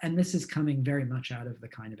 And this is coming very much out of the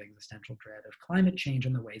kind of existential dread of climate change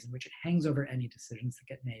and the ways in which it hangs over any decisions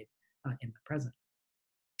that get made in the present.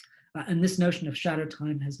 And this notion of shadow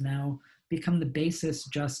time has now become the basis,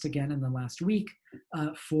 just again in the last week,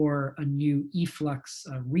 for a new eFlux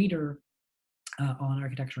reader on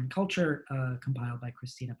architecture and culture, compiled by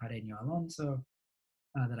Cristina Pareño Alonso,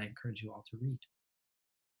 that I encourage you all to read.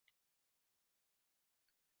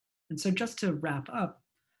 And so just to wrap up,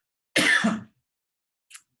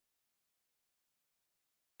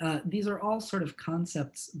 these are all sort of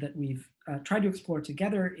concepts that we've tried to explore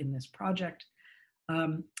together in this project.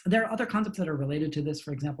 There are other concepts that are related to this.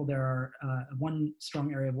 For example, there are one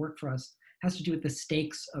strong area of work for us has to do with the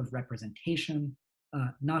stakes of representation,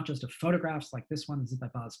 not just of photographs like this one, this is by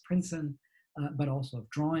Baz Princeton, but also of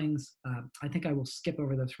drawings. I think I will skip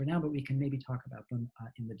over those for now, but we can maybe talk about them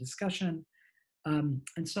in the discussion. And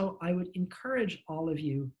so I would encourage all of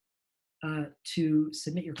you to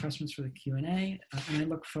submit your questions for the Q&A, and I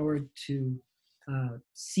look forward to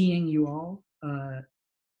seeing you all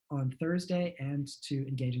on Thursday and to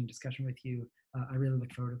engaging in discussion with you. I really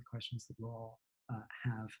look forward to the questions that you all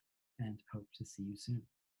have and hope to see you soon.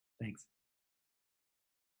 Thanks.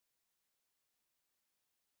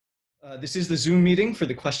 This is the Zoom meeting for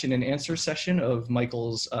the question and answer session of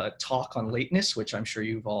Michael's talk on lateness, which I'm sure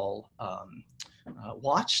you've all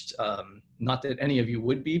watched. Not that any of you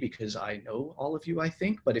would be, because I know all of you, I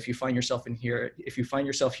think, but if you find yourself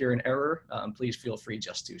here in error, please feel free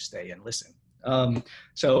just to stay and listen.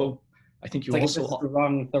 So I think you it's like also— if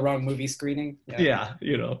this is the wrong movie screening. Yeah,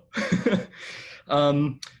 you know.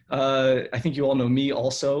 I think you all know me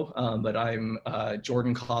also, but I'm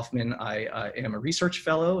Jordan Kaufman. I am a research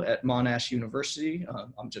fellow at Monash University.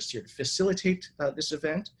 I'm just here to facilitate this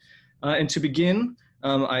event. And to begin,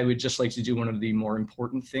 I would just like to do one of the more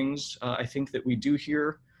important things I think that we do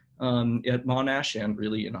here at Monash and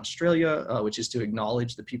really in Australia, which is to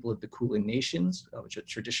acknowledge the people of the Kulin Nations, which are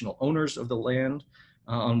traditional owners of the land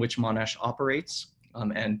on which Monash operates.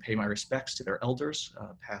 And pay my respects to their elders,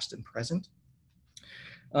 past and present.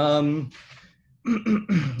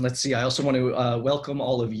 Let's see, I also want to welcome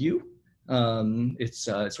all of you. It's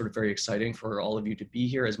sort of very exciting for all of you to be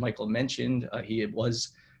here. As Michael mentioned, he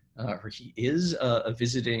is a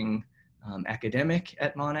visiting academic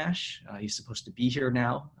at Monash. He's supposed to be here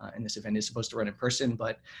now, and this event is supposed to run in person,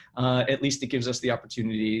 but at least it gives us the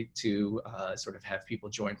opportunity to sort of have people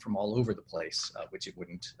join from all over the place, which it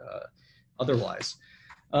wouldn't otherwise.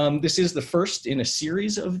 This is the first in a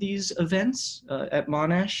series of these events at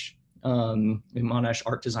Monash, in Monash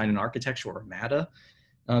Art, Design, and Architecture, or MADA.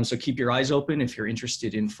 So keep your eyes open if you're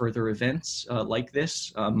interested in further events like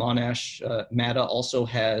this. Monash MADA also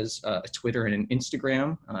has a Twitter and an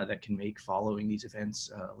Instagram that can make following these events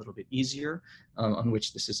a little bit easier, on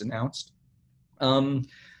which this is announced.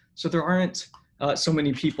 So there aren't so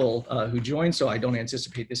many people who join, so I don't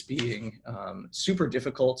anticipate this being super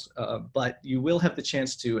difficult, but you will have the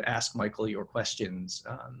chance to ask Michael your questions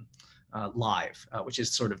live, which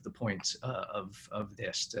is sort of the point of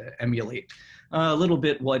this, to emulate a little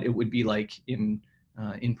bit what it would be like in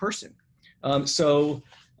person.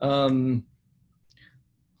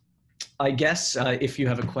 I guess if you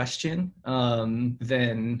have a question,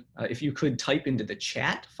 then if you could type into the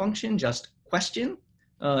chat function, just question,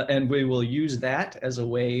 and we will use that as a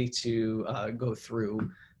way to go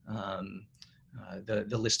through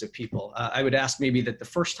the list of people. I would ask maybe that the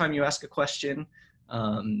first time you ask a question,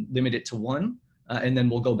 limit it to one, and then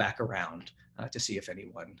we'll go back around to see if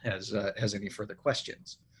anyone has any further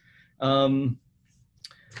questions.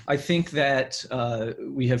 I think that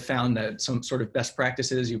we have found that some sort of best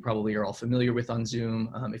practices you probably are all familiar with on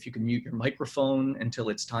Zoom. If you can mute your microphone until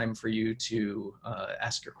it's time for you to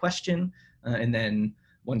ask your question, and then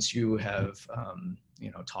once you have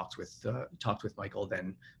talked with Michael,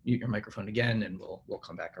 then mute your microphone again, and we'll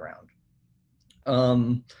come back around. I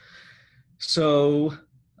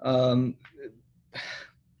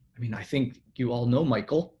mean, I think you all know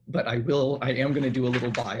Michael, but I am going to do a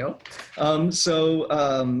little bio.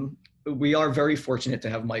 We are very fortunate to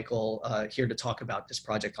have Michael here to talk about this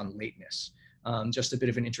project on lateness. Just a bit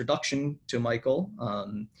of an introduction to Michael.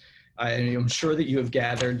 I am sure that you have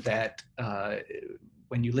gathered that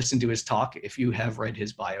when you listen to his talk, if you have read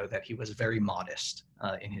his bio, that he was very modest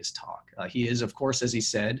in his talk. He is, of course, as he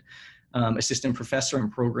said, assistant professor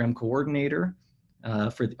and program coordinator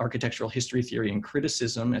for the architectural history, theory, and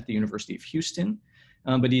criticism at the University of Houston.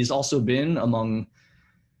 But he has also been, among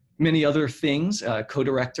many other things,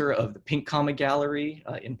 co-director of the Pink Comma Gallery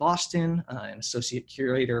in Boston, an associate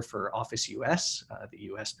curator for Office US, the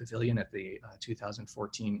US Pavilion at the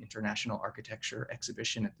 2014 International Architecture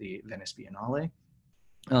Exhibition at the Venice Biennale.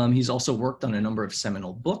 He's also worked on a number of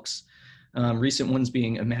seminal books, recent ones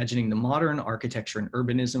being Imagining the Modern Architecture and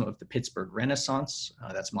Urbanism of the Pittsburgh Renaissance,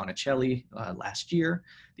 that's Monticelli last year,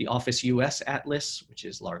 the Office US Atlas, which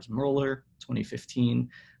is Lars Mueller, 2015,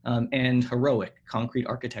 and Heroic, Concrete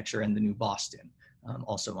Architecture and the New Boston,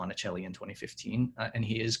 also Monticelli in 2015. And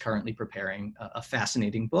he is currently preparing a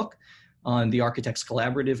fascinating book on the Architects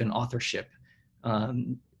Collaborative and authorship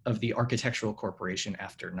of the Architectural Corporation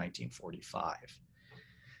after 1945.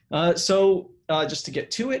 Just to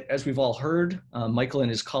get to it, as we've all heard, Michael and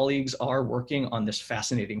his colleagues are working on this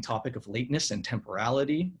fascinating topic of lateness and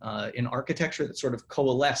temporality in architecture that sort of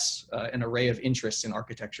coalesce an array of interests in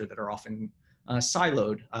architecture that are often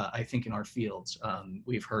siloed, I think, in our fields.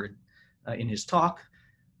 We've heard in his talk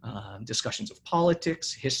discussions of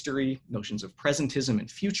politics, history, notions of presentism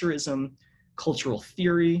and futurism, cultural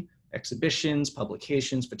theory, exhibitions,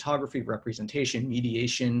 publications, photography, representation,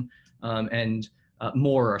 mediation, and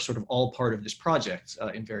more are sort of all part of this project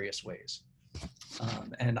in various ways.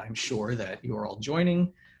 And I'm sure that you are all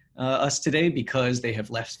joining us today because they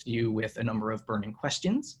have left you with a number of burning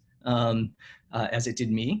questions, as it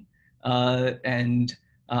did me.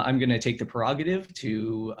 I'm going to take the prerogative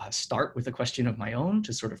to start with a question of my own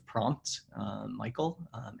to sort of prompt Michael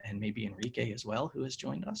and maybe Enrique as well, who has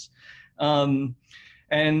joined us.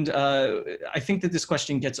 And I think that this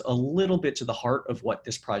question gets a little bit to the heart of what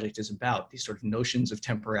this project is about, these sort of notions of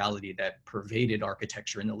temporality that pervaded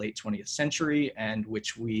architecture in the late 20th century and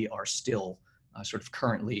which we are still sort of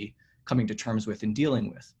currently coming to terms with and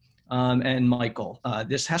dealing with. And Michael,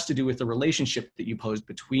 this has to do with the relationship that you posed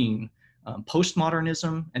between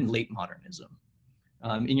postmodernism and late modernism.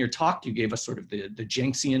 In your talk, you gave us sort of the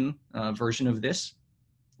Jenksian version of this.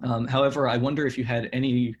 However, I wonder if you had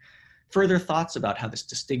any further thoughts about how this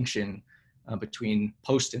distinction between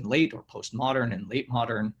post and late, or postmodern and late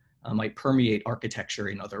modern, might permeate architecture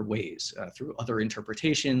in other ways, through other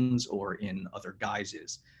interpretations or in other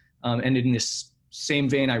guises. And in this same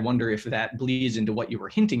vein, I wonder if that bleeds into what you were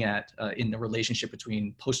hinting at in the relationship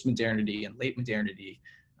between postmodernity and late modernity,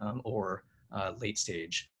 or late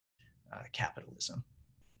stage capitalism.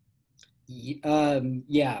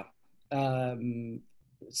 Yeah.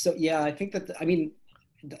 So yeah, I think that, I mean,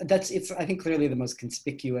 it's, I think, clearly the most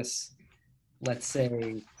conspicuous, let's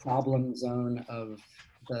say, problem zone of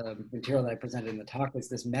the material that I presented in the talk, is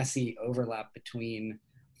this messy overlap between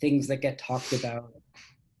things that get talked about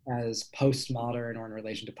as postmodern or in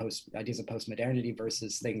relation to ideas of postmodernity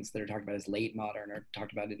versus things that are talked about as late modern or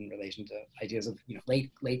talked about in relation to ideas of, you know,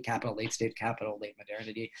 late capital, late stage capital, late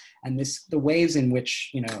modernity, and the ways in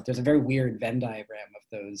which, you know, there's a very weird Venn diagram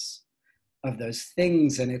of those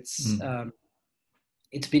things, and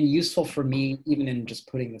it's been useful for me, even in just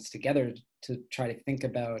putting this together, to try to think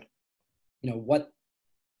about, you know,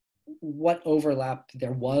 what overlap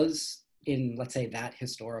there was in, let's say, that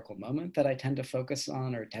historical moment that I tended to focus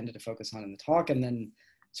on in the talk, and then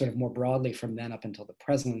sort of more broadly from then up until the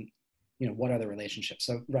present, you know, what are the relationships?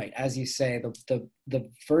 So, right, as you say, the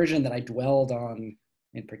version that I dwelled on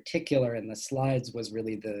in particular in the slides was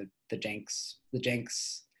really the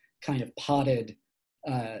Jenks kind of potted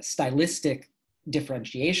stylistic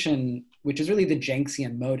differentiation, which is really the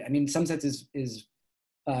Jenksian mode. I mean, in some sense is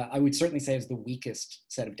I would certainly say is the weakest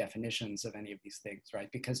set of definitions of any of these things, right?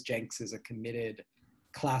 Because Jenks is a committed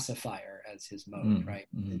classifier as his mode, right?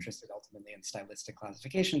 Interested ultimately in stylistic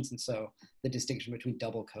classifications. And so the distinction between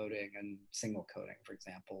double coding and single coding, for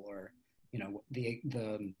example, or, you know, the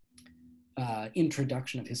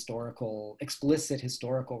introduction of explicit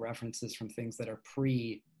historical references from things that are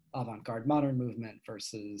pre-avant-garde modern movement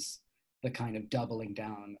versus the kind of doubling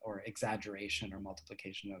down or exaggeration or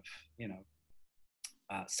multiplication of, you know,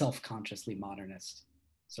 self-consciously modernist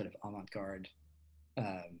sort of avant-garde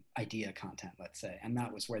idea content, let's say. And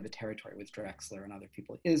that was where the territory with Drexler and other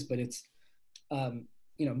people is. But it's,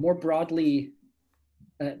 you know, more broadly,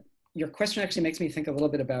 your question actually makes me think a little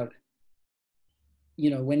bit about, you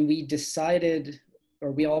know, when we decided,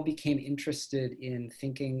 or we all became interested in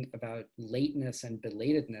thinking about lateness and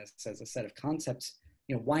belatedness as a set of concepts,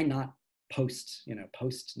 you know, why not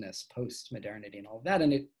postness, post-modernity and all of that?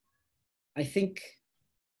 And I think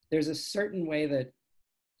there's a certain way that,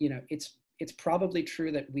 you know, it's probably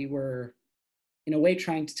true that we were, in a way,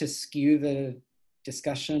 trying to skew the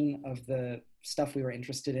discussion of the stuff we were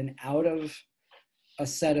interested in out of a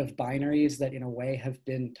set of binaries that, in a way, have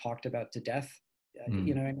been talked about to death,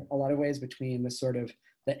 you know, in a lot of ways, between the sort of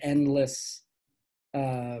the endless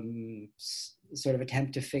sort of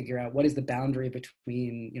attempt to figure out what is the boundary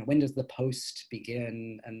between, you know, when does the post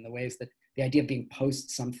begin, and the ways that the idea of being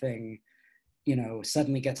post something, you know,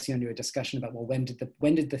 suddenly gets you into a discussion about, well, when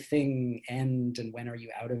did the thing end, and when are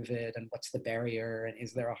you out of it, and what's the barrier, and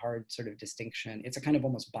is there a hard sort of distinction? It's a kind of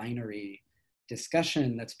almost binary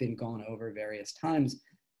discussion that's been gone over various times.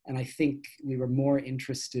 And I think we were more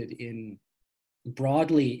interested in,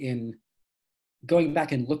 broadly, in going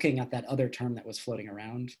back and looking at that other term that was floating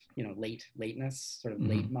around, you know, lateness, sort of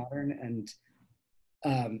late modern,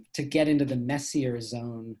 and to get into the messier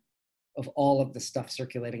zone of all of the stuff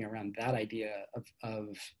circulating around that idea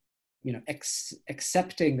of you know,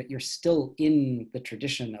 accepting that you're still in the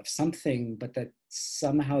tradition of something, but that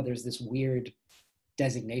somehow there's this weird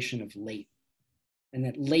designation of late, and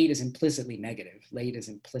that late is implicitly negative. Late is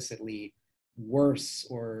implicitly worse,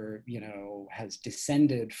 or, you know, has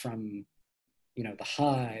descended from, you know, the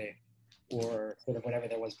high, or sort of whatever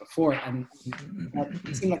there was before. And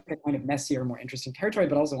that seemed like a kind of messier, more interesting territory,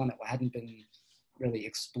 but also one that hadn't been really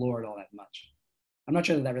explored all that much. I'm not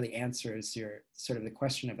sure that really answers your sort of the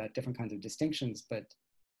question about different kinds of distinctions, but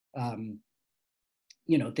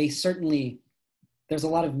you know, there's a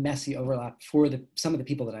lot of messy overlap for some of the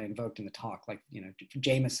people that I invoked in the talk, like, you know,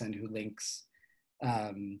 Jameson, who links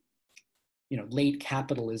you know, late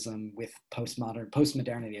capitalism with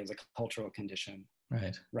postmodernity as a cultural condition.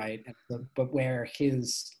 Right. And so, but where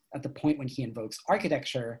at the point when he invokes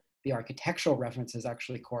architecture, the architectural references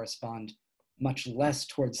actually correspond much less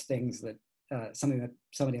towards things that something that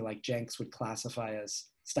somebody like Jenks would classify as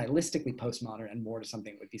stylistically postmodern, and more to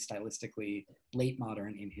something that would be stylistically late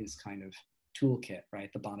modern in his kind of toolkit,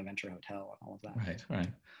 right? The Bonaventure Hotel and all of that.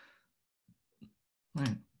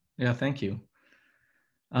 Right. Yeah, thank you.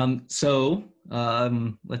 Let's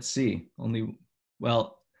see.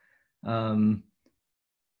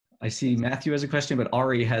 I see Matthew has a question, but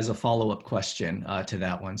Ari has a follow-up question to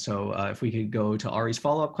that one. So if we could go to Ari's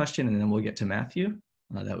follow-up question and then we'll get to Matthew,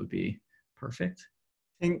 that would be perfect.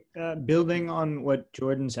 I think building on what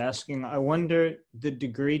Jordan's asking, I wonder the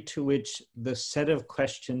degree to which the set of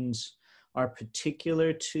questions are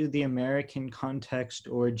particular to the American context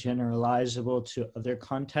or generalizable to other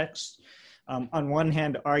contexts. On one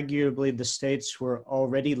hand, arguably, the States were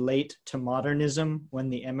already late to modernism when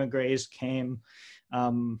the emigres came,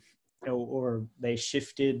 or they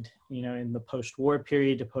shifted, in the post-war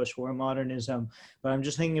period to post-war modernism. But I'm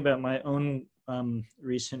just thinking about my own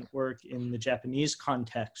recent work in the Japanese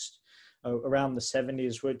context around the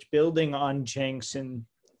 70s, which, building on Jenks in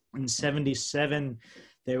 77,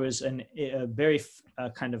 there was a very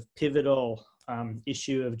kind of pivotal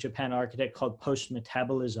issue of Japan architect called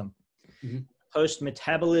post-metabolism. Mm-hmm.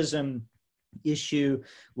 Post-metabolism issue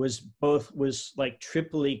was like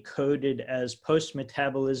triply coded as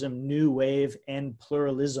post-metabolism, new wave, and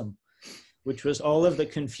pluralism, which was all of the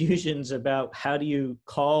confusions about how do you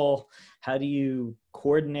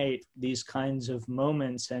coordinate these kinds of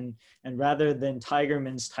moments. And rather than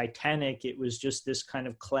Tigerman's Titanic, it was just this kind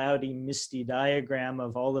of cloudy, misty diagram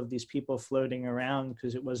of all of these people floating around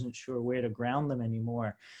because it wasn't sure where to ground them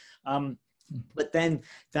anymore. But then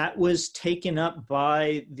that was taken up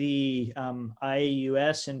by the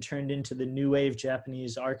IAUS and turned into the New Wave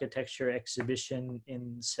Japanese Architecture exhibition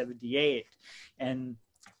in '78, and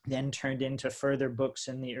then turned into further books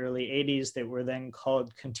in the early '80s that were then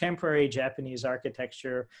called Contemporary Japanese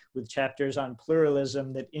Architecture, with chapters on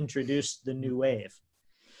pluralism that introduced the New Wave.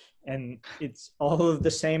 And it's all of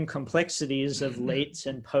the same complexities of lates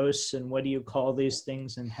and posts and what do you call these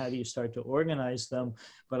things and how do you start to organize them.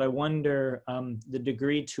 But I wonder the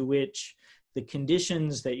degree to which the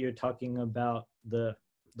conditions that you're talking about, the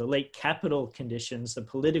late capital conditions, the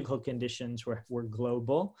political conditions were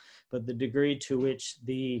global, but the degree to which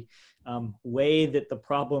the way that the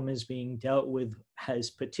problem is being dealt with has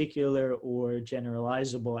particular or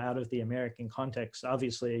generalizable out of the American context.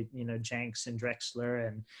 Obviously, Jenks and Drexler,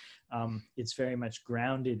 and it's very much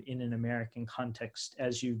grounded in an American context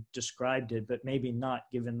as you described it, but maybe not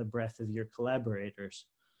given the breadth of your collaborators.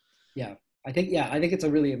 Yeah, I think it's a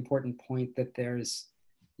really important point that there's,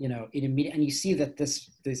 and you see that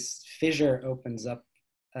this fissure opens up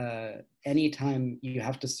anytime you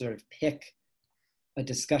have to sort of pick a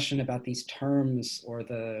discussion about these terms or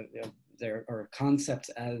or concepts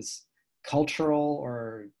as cultural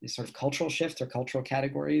or sort of cultural shifts or cultural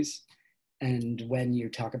categories. And when you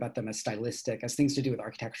talk about them as stylistic, as things to do with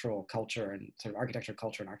architectural culture and sort of architectural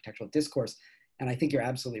culture and architectural discourse. And I think you're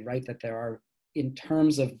absolutely right that there are, in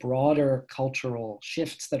terms of broader cultural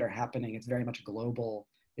shifts that are happening, it's very much global.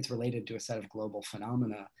 It's related to a set of global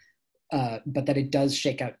phenomena, but that it does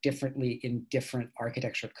shake out differently in different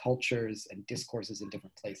architecture cultures and discourses in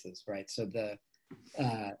different places, right? So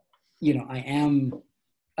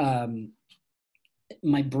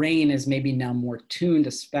my brain is maybe now more tuned,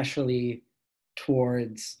 especially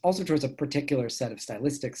towards a particular set of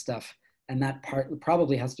stylistic stuff. And that part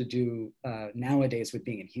probably has to do nowadays with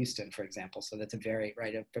being in Houston, for example. So that's a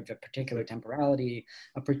particular temporality,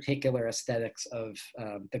 a particular aesthetics of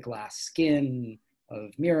the glass skin,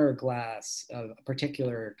 of mirror glass, of a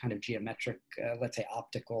particular kind of geometric, let's say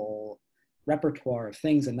optical repertoire of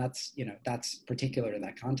things. And that's particular to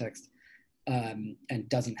that context and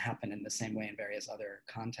doesn't happen in the same way in various other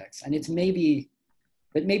contexts. And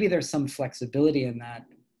but maybe there's some flexibility in that,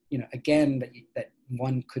 again, that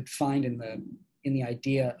one could find in the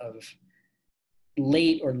idea of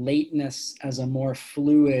late or lateness as a more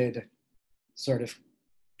fluid sort of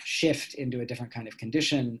shift into a different kind of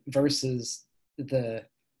condition versus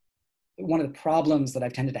one of the problems that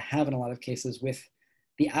I've tended to have in a lot of cases with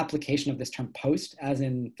the application of this term post, as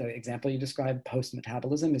in the example you described,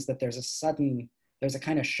 post-metabolism, is that there's a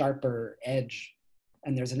kind of sharper edge,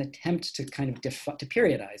 and there's an attempt to kind of to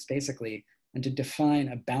periodize, basically, and to define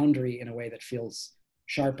a boundary in a way that feels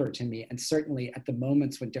sharper to me. And certainly at the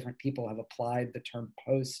moments when different people have applied the term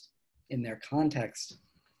post in their context,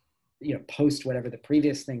 post whatever the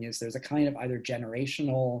previous thing is, there's a kind of either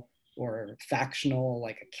generational or factional,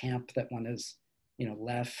 like a camp that one has,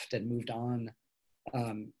 left and moved on.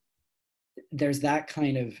 There's that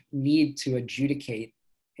kind of need to adjudicate,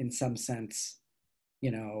 in some sense,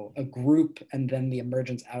 you know, a group and then the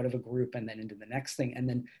emergence out of a group and then into the next thing. And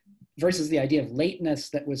then versus the idea of lateness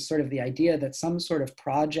that was sort of the idea that some sort of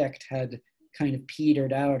project had kind of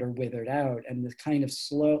petered out or withered out, and the kind of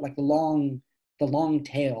slow, like the long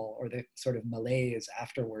tail or the sort of malaise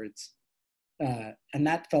afterwards. And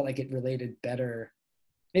that felt like it related better.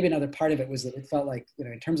 Maybe another part of it was that it felt like, you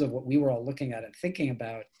know, in terms of what we were all looking at and thinking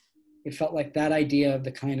about, it felt like that idea of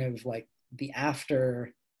the kind of like the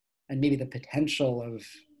after, and maybe the potential of,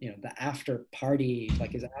 you know, the after party,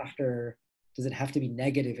 like does it have to be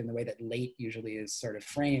negative in the way that late usually is sort of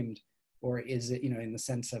framed? Or is it, you know, in the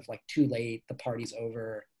sense of like too late, the party's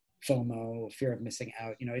over, FOMO, fear of missing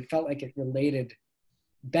out? You know, it felt like it related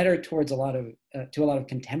better towards a lot of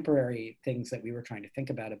contemporary things that we were trying to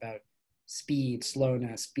think about speed,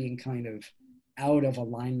 slowness, being kind of out of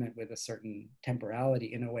alignment with a certain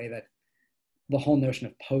temporality, in a way that the whole notion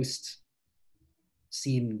of post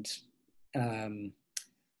seemed, I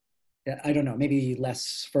don't know, maybe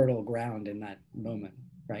less fertile ground in that moment,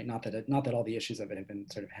 right? Not that all the issues of it have been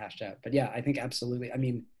sort of hashed out, but yeah, I think absolutely. I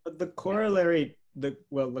mean, but the corollary, the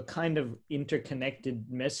kind of interconnected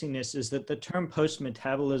messiness is that the term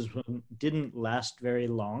post-metabolism didn't last very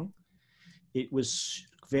long. It was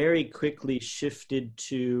very quickly shifted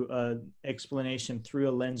to explanation through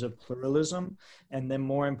a lens of pluralism, and then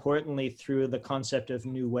more importantly through the concept of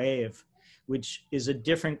new wave, which is a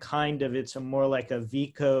different kind of, it's a more like a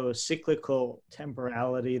vico-cyclical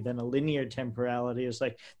temporality than a linear temporality. It's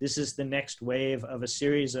like, this is the next wave of a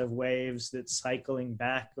series of waves that's cycling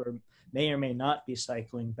back, or may not be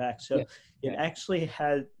cycling back. So it actually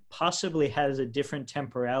possibly has a different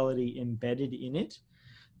temporality embedded in it,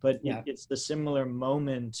 but it's the similar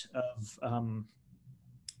moment of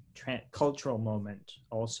cultural moment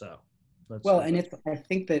also. And I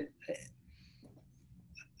think that,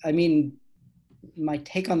 I mean, my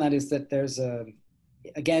take on that is that there's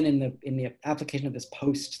again, in the application of this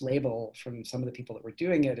post label from some of the people that were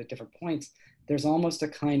doing it at different points, there's almost a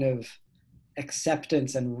kind of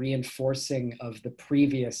acceptance and reinforcing of the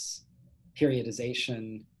previous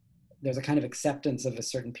periodization. There's a kind of acceptance of a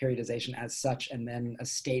certain periodization as such, and then a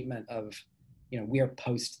statement of, you know, we are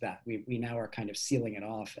post that. We now are kind of sealing it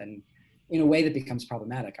off, and in a way that becomes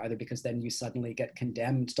problematic, either because then you suddenly get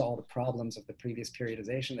condemned to all the problems of the previous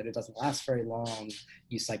periodization, that it doesn't last very long,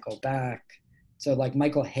 you cycle back. So like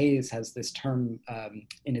Michael Hayes has this term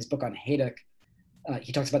in his book on Haiduk,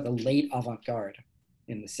 he talks about the late avant-garde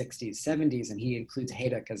in the 60s, 70s, and he includes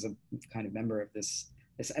Haiduk as a kind of member of this.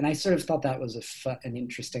 And I sort of thought that was an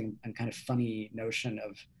interesting and kind of funny notion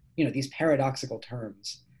of, you know, these paradoxical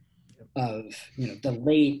terms of, you know, the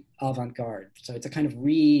late avant-garde. So it's a kind of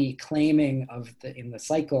reclaiming of in the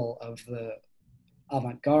cycle of the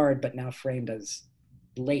avant-garde, but now framed as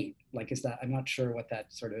late. Like, is that, I'm not sure what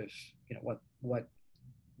that sort of, you know,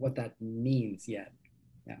 what that means yet.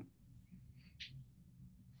 Yeah.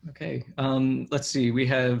 Okay, let's see. We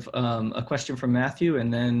have a question from Matthew,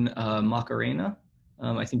 and then Macarena.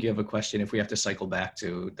 I think you have a question if we have to cycle back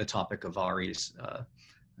to the topic of Ari's.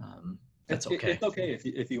 That's okay. It's okay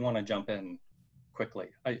if you want to jump in quickly.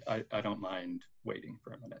 I don't mind waiting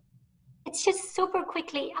for a minute. It's just super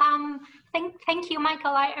quickly. Thank you,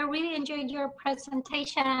 Michael. I really enjoyed your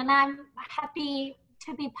presentation, and I'm happy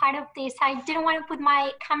to be part of this. I didn't want to put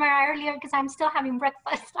my camera earlier because I'm still having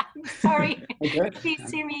breakfast. I'm sorry if you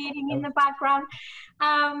see me eating in the background.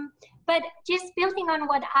 But just building on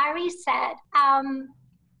what Ari said,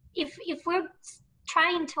 if we're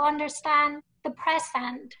trying to understand the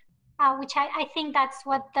present, which I think that's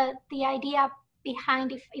what the idea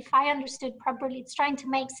behind, if I understood properly, it's trying to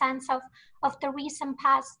make sense of the recent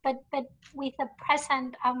past, but with a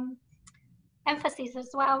present emphasis as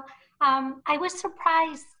well. I was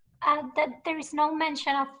surprised that there is no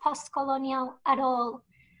mention of post-colonial at all.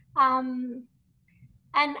 And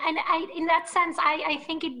in that sense, I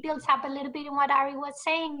think it builds up a little bit in what Ari was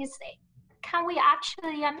saying, is can we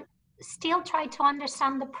actually still try to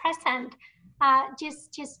understand the present,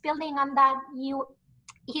 just building on that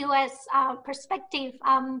US perspective.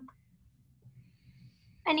 And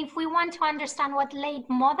if we want to understand what late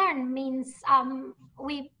modern means,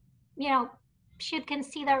 we, should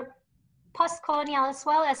consider post-colonial as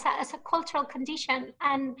well as a cultural condition,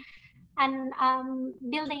 and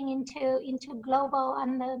building into global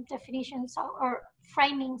and the definitions or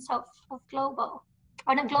framings of global,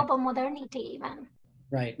 or a global modernity even.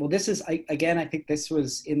 Right. Well, this is, I think this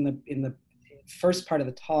was in the first part of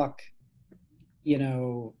the talk,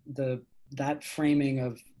 that framing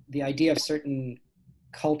of the idea of certain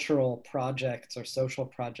cultural projects or social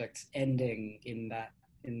projects ending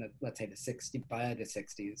let's say by the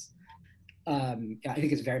 60s. I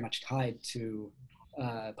think it's very much tied to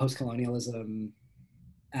post-colonialism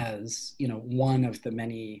as, you know, one of the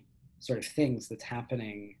many sort of things that's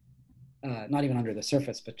happening, not even under the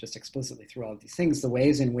surface, but just explicitly through all of these things, the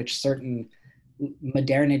ways in which certain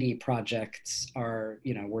modernity projects are,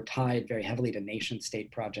 you know, were tied very heavily to nation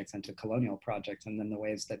state projects and to colonial projects, and then the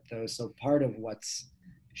ways that those, so part of what's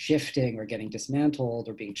shifting or getting dismantled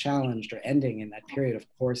or being challenged or ending in that period, of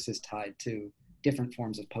course, is tied to different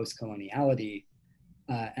forms of post-coloniality,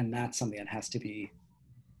 and that's something that has to be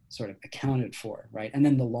sort of accounted for, right? And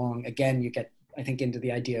then again, you get, I think, into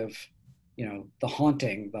the idea of, you know, the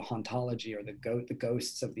haunting, the hauntology, or the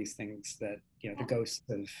ghosts of these things that, you know, the ghosts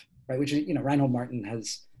of, right, which is, you know, Reinhold Martin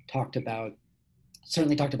has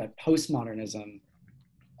certainly talked about postmodernism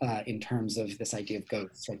in terms of this idea of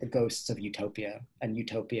ghosts, right? The ghosts of utopia, and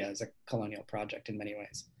utopia as a colonial project in many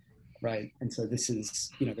ways, right? And so this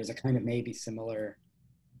is, you know, there's a kind of maybe similar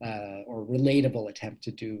or relatable attempt to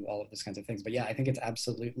do all of these kinds of things. But yeah, I think it's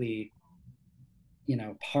absolutely, you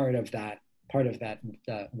know, part of that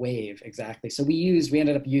wave, exactly. So we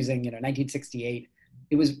ended up using, you know, 1968.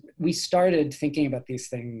 We started thinking about these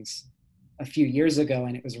things a few years ago,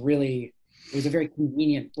 and it was a very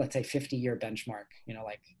convenient, let's say, 50-year benchmark, you know,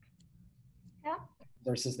 like, yeah,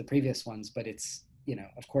 versus the previous ones. But it's, you know,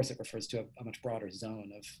 of course, it refers to a much broader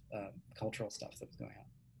zone of cultural stuff that was going on.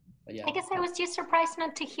 But yeah, I guess I was just surprised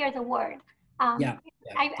not to hear the word. I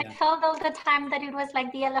felt all the time that it was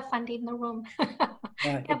like the elephant in the room.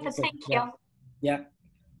 Yeah, but thank you. Yeah.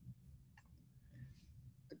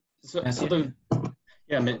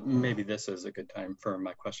 Maybe this is a good time for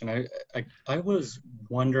my question. I was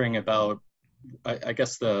wondering about, I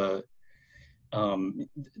guess you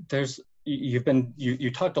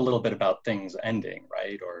talked a little bit about things ending,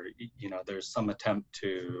 right? Or, you know, there's some attempt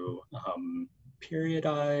to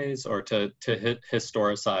periodize or to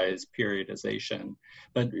historicize periodization.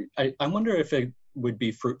 But I wonder if it would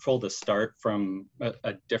be fruitful to start from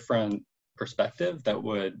a different perspective that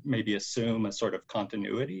would maybe assume a sort of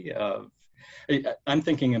continuity of, I'm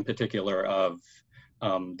thinking in particular of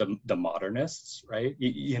the modernists, right?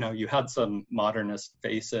 You know, you had some modernist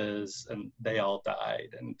faces and they all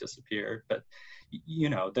died and disappeared, but, you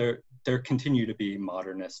know, there continue to be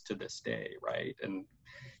modernists to this day, right? And,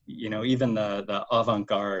 you know, even the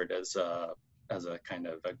avant-garde as a kind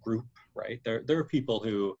of a group, right? There are people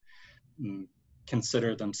who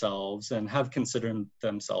consider themselves and have considered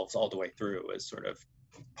themselves all the way through as sort of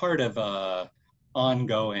part of a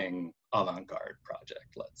ongoing avant-garde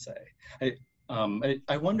project, let's say.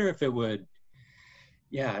 I wonder if it would,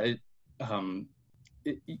 you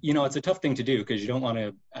know, it's a tough thing to do because you don't want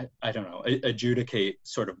to, I don't know, adjudicate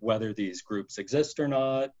sort of whether these groups exist or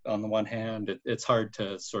not. On the one hand, it's hard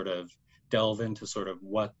to sort of delve into sort of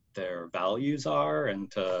what their values are and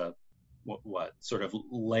to what sort of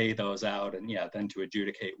lay those out, and then to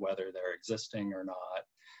adjudicate whether they're existing or not.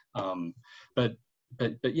 But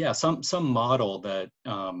yeah, some model that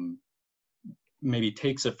maybe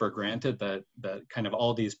takes it for granted that kind of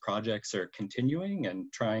all these projects are continuing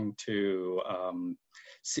and trying to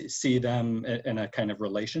see them in a kind of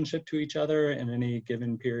relationship to each other in any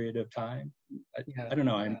given period of time. I don't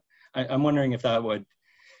know. I'm wondering if that would,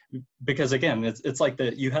 because again, it's like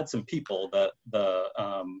you had some people the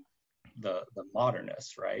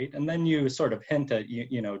modernists, right? And then you sort of hint at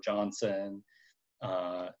you know, Johnson,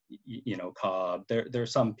 you know, Cobb.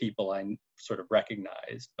 There's some people I sort of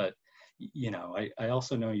recognize, but you know, I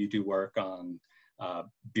also know you do work on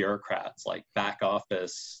bureaucrats, like back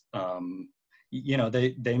office. You know,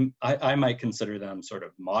 I might consider them sort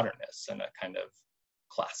of modernists in a kind of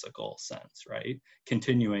classical sense, right?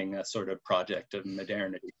 Continuing a sort of project of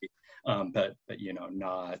modernity, but you know,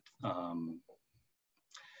 not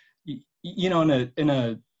you know,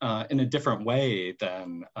 in a different way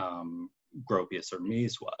than Gropius or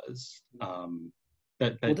Mies was.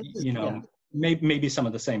 But you know. Maybe some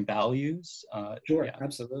of the same values. Sure,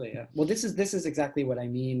 absolutely, yeah. Well, this is exactly what I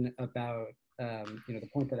mean about you know, the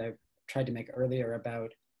point that I tried to make earlier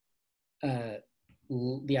about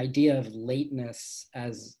the idea of lateness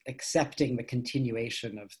as accepting the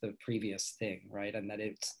continuation of the previous thing, right? And that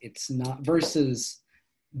it's not, versus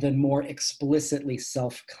the more explicitly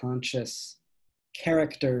self-conscious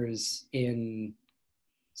characters in,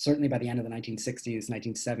 certainly by the end of the 1960s,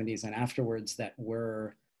 1970s, and afterwards, that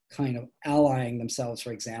were kind of allying themselves,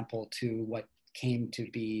 for example, to what came to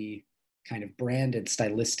be kind of branded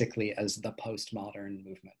stylistically as the postmodern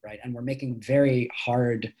movement, right? And we're making very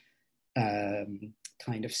hard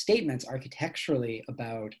kind of statements architecturally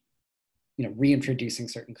about, you know, reintroducing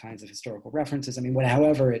certain kinds of historical references. I mean,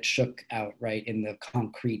 however it shook out, right, in the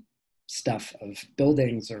concrete stuff of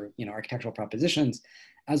buildings or, you know, architectural propositions.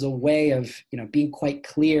 as a way of, being quite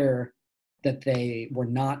clear that they were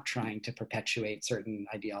not trying to perpetuate certain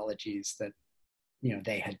ideologies that,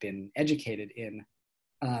 they had been educated in,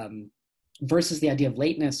 versus the idea of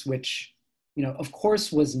lateness, which, of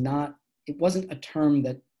course it wasn't a term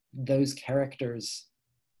that those characters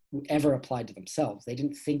ever applied to themselves. They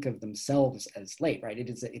didn't think of themselves as late, right?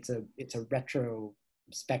 It's a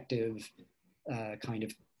retrospective kind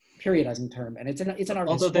of periodizing term, and it's an art.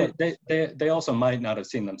 Although they also might not have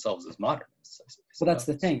seen themselves as modernists. Well, that's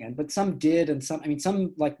the thing, but some did, and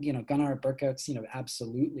some like Gunnar Berkowitz,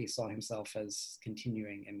 absolutely saw himself as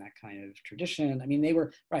continuing in that kind of tradition. I mean, they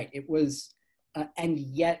were right. It was, and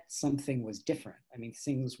yet something was different. I mean,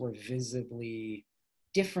 things were visibly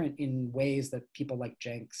different in ways that people like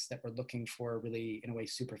Jenks, that were looking for really, in a way,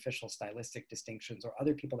 superficial stylistic distinctions, or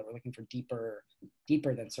other people that were looking for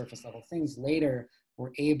deeper than surface level things, later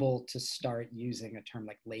were able to start using a term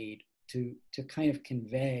like late to kind of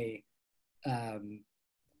convey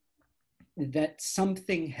that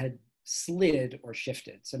something had slid or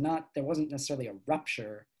shifted. So there wasn't necessarily a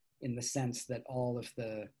rupture in the sense that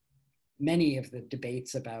many of the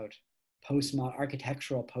debates about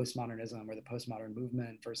architectural postmodernism or the postmodern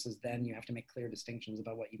movement versus then you have to make clear distinctions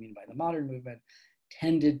about what you mean by the modern movement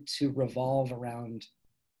tended to revolve around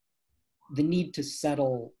the need to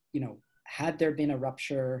settle, had there been a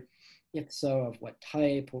rupture? If so, of what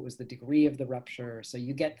type? What was the degree of the rupture? So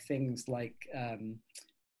you get things like,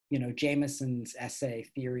 Jameson's essay,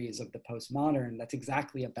 Theories of the Postmodern, that's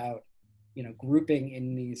exactly about, grouping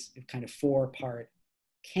in these kind of 4-part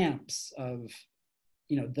camps of,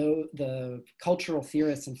 the cultural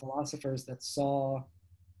theorists and philosophers that saw,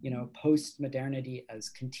 post-modernity as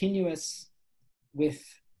continuous with,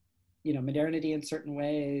 modernity in certain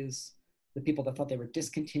ways, the people that thought they were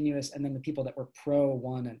discontinuous, and then the people that were pro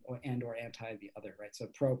one and or anti the other, right? So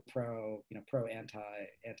pro, anti,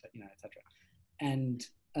 etc. And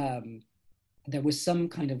there was some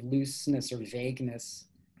kind of looseness or vagueness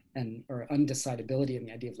or undecidability in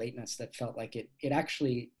the idea of lateness that felt like it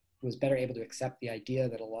actually was better able to accept the idea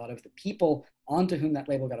that a lot of the people onto whom that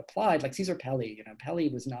label got applied, like Cesar Pelli,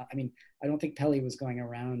 Pelli was not, I don't think Pelli was going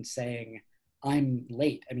around saying, I'm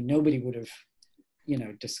late. Nobody would have,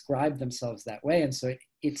 described themselves that way. And so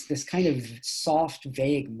it's this kind of soft,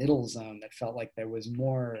 vague middle zone that felt like there was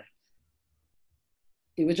more,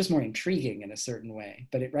 it was just more intriguing in a certain way.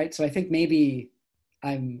 But right. So I think maybe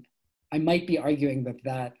I might be arguing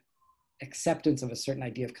that acceptance of a certain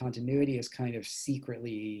idea of continuity is kind of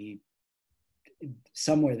secretly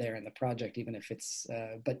somewhere there in the project, even if it's,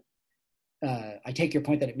 I take your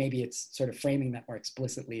point that maybe it's sort of framing that more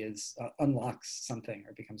explicitly as unlocks something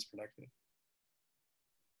or becomes productive.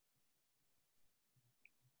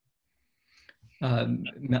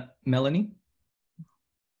 Melanie?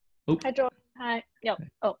 Oh. Hi, Jordan. Hi. Yep.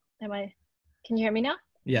 Oh, can you hear me now?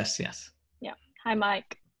 Yes. Yeah. Hi,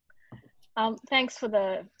 Mike. Thanks for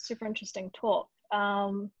the super interesting talk.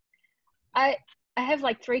 I have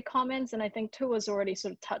like 3 comments, and I think 2 was already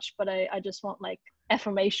sort of touched, but I just want like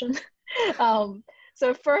affirmation.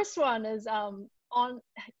 So first one is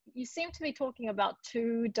you seem to be talking about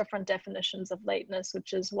 2 different definitions of lateness,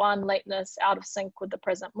 which is one, lateness out of sync with the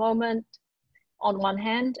present moment on one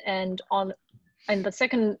hand, and the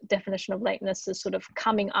second definition of lateness is sort of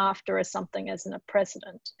coming after as something as in a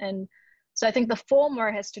precedent. And so I think the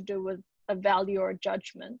former has to do with a value or a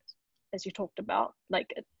judgment, as you talked about,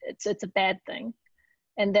 like it's a bad thing.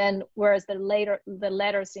 And then whereas the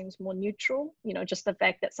latter seems more neutral, just the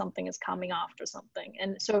fact that something is coming after something.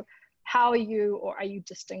 And so how are you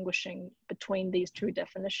distinguishing between these 2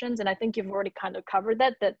 definitions? And I think you've already kind of covered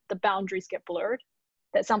that the boundaries get blurred,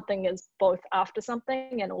 that something is both after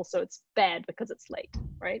something and also it's bad because it's late,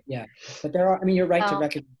 right? Yeah, but there are, you're right to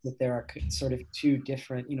recognize that there are sort of 2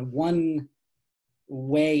 different, one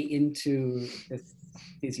way into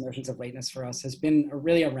these notions of lateness for us has been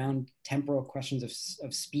really around temporal questions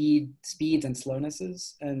of speeds and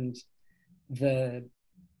slownesses, and the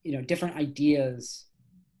different ideas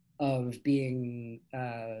of being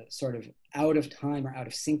sort of out of time or out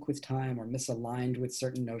of sync with time or misaligned with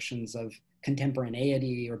certain notions of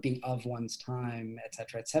contemporaneity or being of one's time, et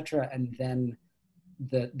cetera, and then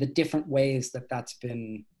the different ways that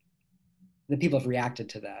people have reacted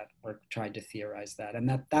to that or tried to theorize that. And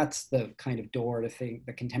that's the kind of door to think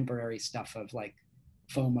the contemporary stuff of like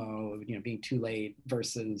FOMO, being too late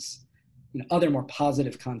versus, other more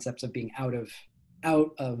positive concepts of being out of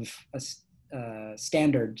a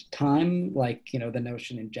standard time, like, the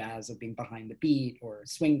notion in jazz of being behind the beat or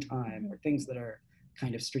swing time or things that are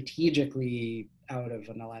kind of strategically out of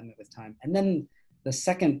an alignment with time. And then the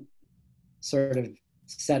second sort of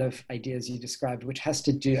set of ideas you described, which has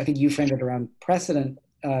to do, I think you framed it around precedent.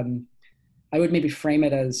 I would maybe frame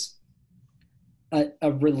it as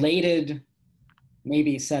a related,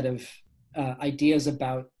 maybe set of ideas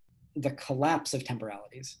about the collapse of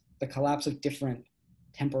temporalities, the collapse of different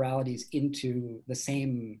temporalities into the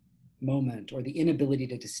same moment, or the inability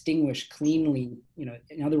to distinguish cleanly,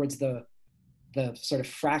 in other words, the sort of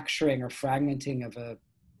fracturing or fragmenting of a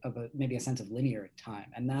maybe a sense of linear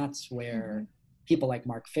time. And that's where people like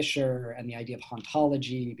Mark Fisher and the idea of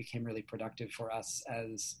hauntology became really productive for us,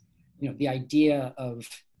 as the idea of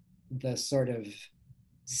the sort of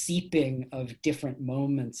seeping of different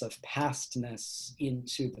moments of pastness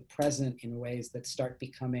into the present in ways that start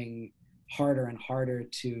becoming harder and harder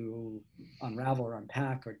to unravel or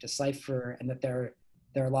unpack or decipher, and that there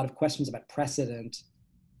are a lot of questions about precedent,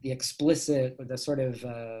 the explicit or the sort of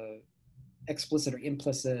explicit or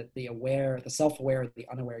implicit, the aware, the self-aware, the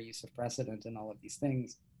unaware use of precedent, and all of these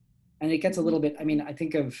things. And it gets a little bit, I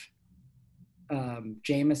think of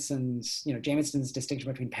Jameson's distinction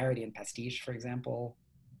between parody and pastiche, for example,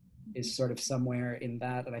 is sort of somewhere in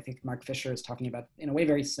that. And I think Mark Fisher is talking about, in a way,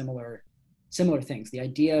 very similar things.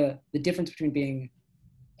 The difference between being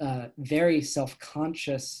very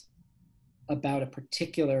self-conscious about a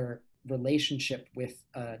particular relationship with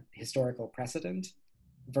a historical precedent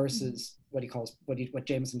versus what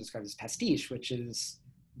Jameson describes as pastiche, which is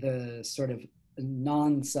the sort of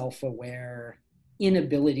non-self-aware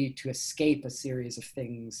inability to escape a series of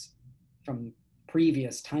things from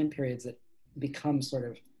previous time periods that become sort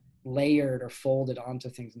of layered or folded onto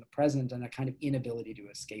things in the present, and a kind of inability to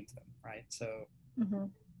escape them, right? So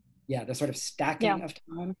the sort of stacking of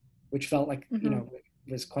time, which felt like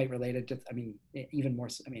was quite related to, even more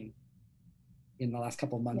so, in the last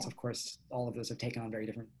couple of months, of course, all of those have taken on very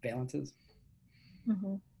different valences.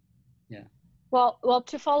 Well,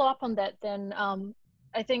 to follow up on that, then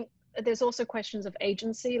I think there's also questions of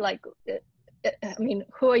agency, like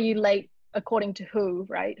who are you late according to who,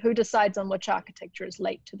 right? Who decides on which architecture is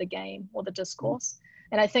late to the game or the discourse?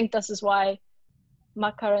 And I think this is why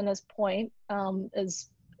Macarena's point is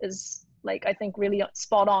like, I think, really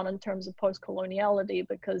spot on in terms of post-coloniality,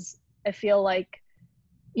 because I feel like,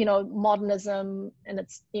 modernism and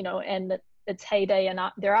its heyday and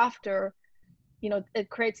thereafter, it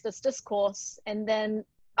creates this discourse, and then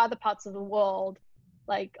other parts of the world,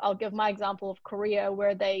 like I'll give my example of Korea,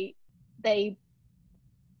 where they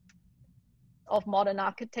of modern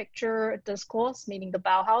architecture discourse, meaning the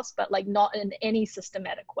Bauhaus, but like not in any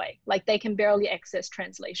systematic way. Like they can barely access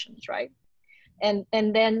translations, right? And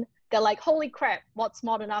then they're like, holy crap, what's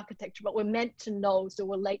modern architecture? But we're meant to know, so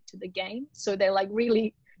we're late to the game. So they're like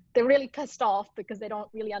they're really pissed off because they don't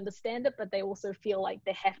really understand it, but they also feel like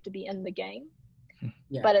they have to be in the game.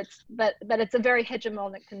 But it's a very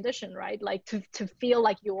hegemonic condition, right? Like to feel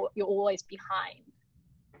like you're always behind,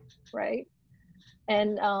 right?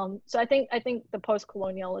 And so I think the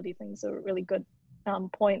post-coloniality thing is a really good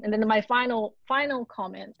point. And then my final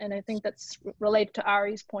comment, and I think that's related to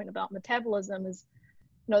Ari's point about metabolism, is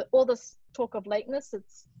all this talk of lateness,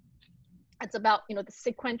 it's about the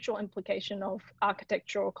sequential implication of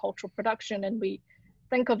architecture or cultural production, and we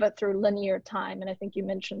think of it through linear time. And I think you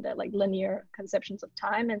mentioned that, like linear conceptions of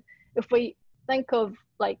time. And if we think of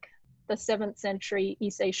like the 7th century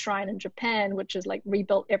Issei shrine in Japan, which is like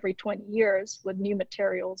rebuilt every 20 years with new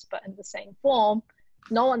materials, but in the same form,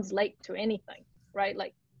 no one's late to anything, right?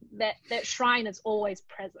 Like that shrine is always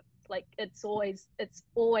present. Like it's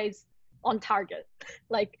always on target.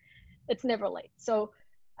 Like it's never late. So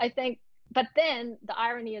I think, but then the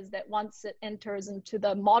irony is that once it enters into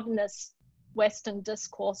the modernist Western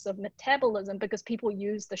discourse of metabolism, because people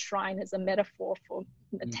use the shrine as a metaphor for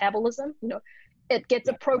metabolism, it gets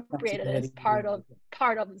appropriated as part of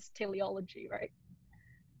this teleology, right?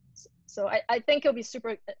 So I think it'll be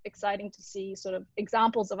super exciting to see sort of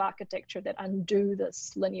examples of architecture that undo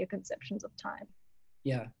this linear conceptions of time.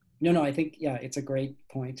 Yeah. No, I think, it's a great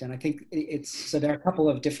point. And I think so there are a couple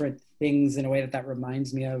of different things in a way that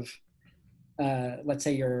reminds me of, let's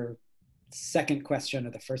say your second question,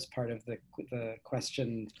 or the first part of the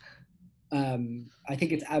question. I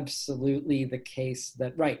think it's absolutely the case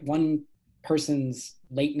that, right, one person's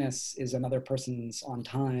lateness is another person's on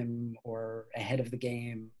time or ahead of the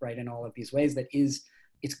game, right, in all of these ways. That it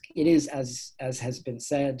is as has been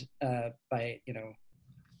said by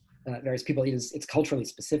various people, it's culturally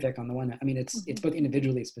specific on the one. It's both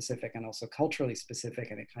individually specific and also culturally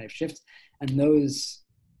specific, and it kind of shifts. And those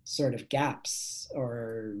sort of gaps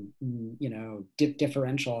or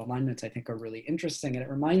differential alignments, I think, are really interesting. And it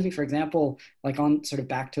reminds me, for example, like on sort of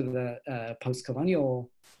back to the post-colonial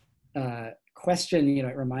question,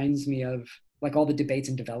 it reminds me of like all the debates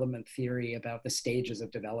in development theory about the stages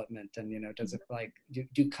of development, and does it like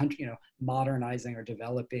do country modernizing or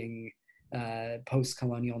developing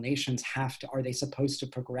post-colonial nations are they supposed to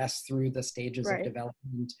progress through the stages of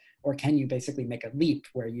development, or can you basically make a leap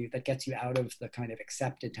where that gets you out of the kind of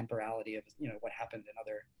accepted temporality of what happened in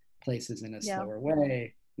other places in a slower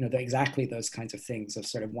way? Exactly those kinds of things of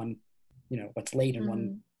sort of one, what's late in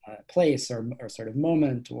one place or sort of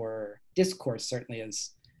moment or discourse certainly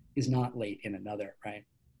is not late in another, right?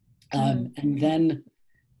 And then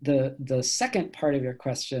the second part of your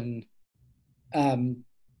question,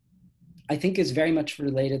 I think is very much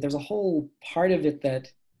related. There's a whole part of it that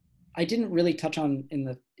I didn't really touch on in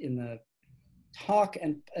the talk,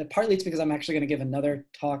 and partly it's because I'm actually going to give another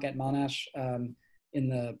talk at Monash in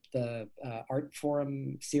the art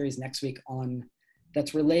forum series next week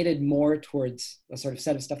that's related more towards a sort of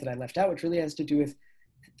set of stuff that I left out, which really has to do with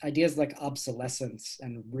ideas like obsolescence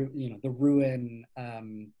and the ruin.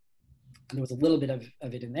 And there was a little bit of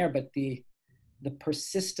it in there, but the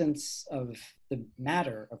persistence of the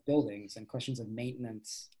matter of buildings and questions of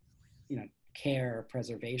maintenance, care,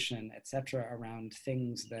 preservation, etc., around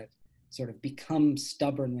things that sort of become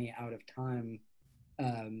stubbornly out of time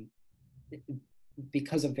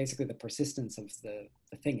because of basically the persistence of the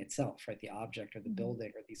thing itself, right? The object or the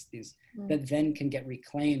building or these that then can get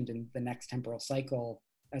reclaimed in the next temporal cycle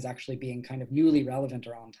as actually being kind of newly relevant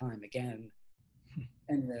or on time again,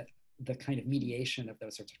 and the kind of mediation of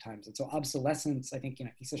those sorts of times. And so obsolescence, I think,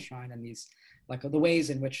 Isa Shrine and these, like the ways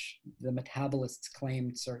in which the metabolists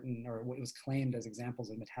claimed certain, or what was claimed as examples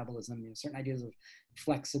of metabolism, certain ideas of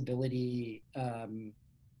flexibility,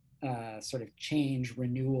 sort of change,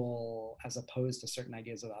 renewal, as opposed to certain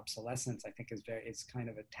ideas of obsolescence, I think is kind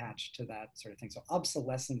of attached to that sort of thing. So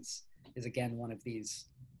obsolescence is again one of these,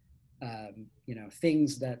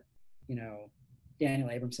 things that, Daniel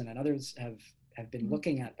Abramson and others have been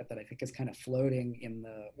looking at, but that I think is kind of floating in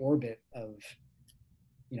the orbit of,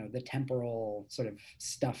 the temporal sort of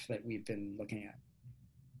stuff that we've been looking at.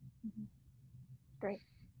 Great.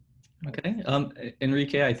 Okay,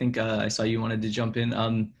 Enrique, I think I saw you wanted to jump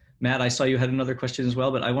in. Matt, I saw you had another question as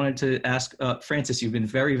well, but I wanted to ask Francis, you've been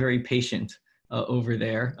very, very patient over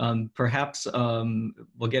there. Perhaps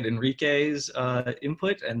we'll get Enrique's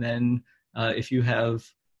input, and then if you have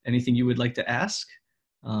anything you would like to ask,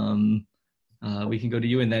 we can go to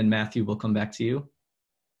you, and then Matthew will come back to you.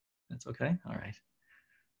 That's okay? All right.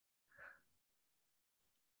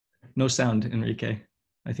 No sound, Enrique.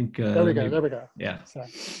 I think there we go. Yeah. Sorry,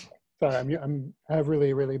 I have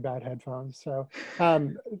really, really bad headphones. So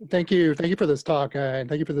thank you for this talk, and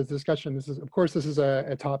thank you for this discussion. This is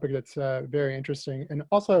a topic that's very interesting. And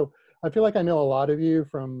also, I feel like I know a lot of you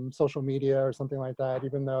from social media or something like that,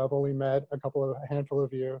 even though I've only met a handful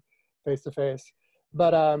of you face to face.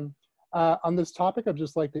 But on this topic of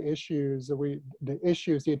just like the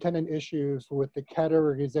attendant issues with the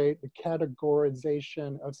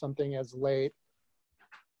categorization of something as late,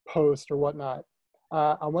 post, or whatnot.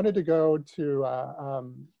 I wanted to go to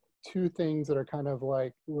two things that are kind of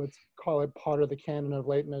like, let's call it part of the canon of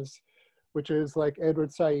lateness, which is like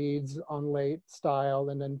Edward Said's on late style,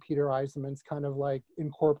 and then Peter Eisenman's kind of like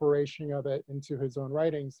incorporation of it into his own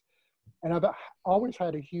writings. And I've always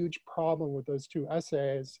had a huge problem with those two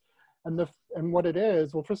essays. And what it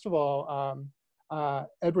is, well, first of all,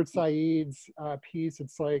 Edward Said's piece,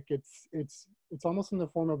 it's almost in the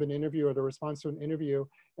form of an interview or the response to an interview.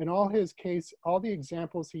 And all the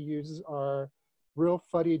examples he uses are real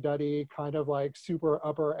fuddy-duddy, kind of like super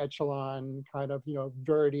upper echelon, kind of,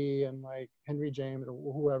 Verdi and like Henry James or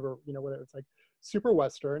whoever, whatever. It's like super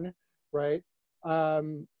Western, right?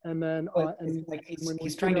 And then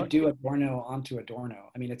he's trying to do Adorno onto Adorno.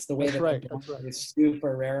 I mean, it's the way that Adorno is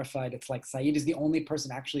super rarefied. It's like Said is the only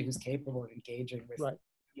person actually who's capable of engaging with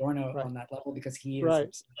Adorno on that level, because he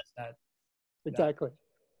is that. Exactly.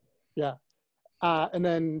 Yeah. And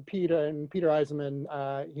then Peter Eisenman,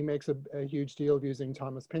 he makes a huge deal of using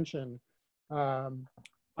Thomas Pynchon. And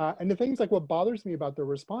the things like what bothers me about their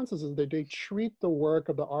responses is that they treat the work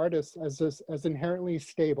of the artist as inherently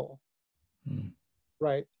stable.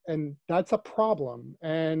 Right. And that's a problem.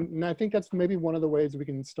 And I think that's maybe one of the ways we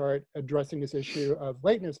can start addressing this issue of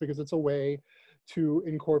lateness, because it's a way to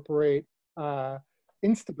incorporate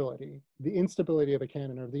instability, the instability of a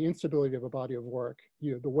canon, or the instability of a body of work,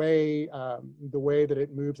 the way that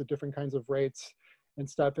it moves at different kinds of rates and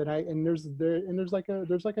stuff. And there's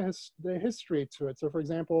a history to it. So for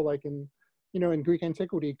example, like in Greek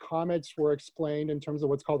antiquity, comets were explained in terms of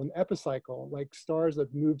what's called an epicycle, like stars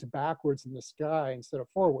that moved backwards in the sky instead of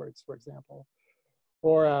forwards, for example.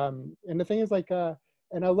 Or and the thing is like,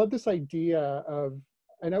 and I love this idea of,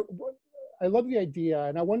 and I love the idea,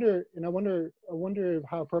 and I wonder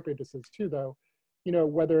how appropriate this is too, though. You know,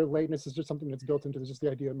 whether lateness is just something that's built into just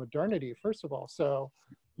the idea of modernity, first of all. So,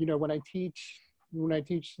 you know, when I teach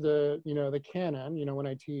the, you know, the canon, you know, when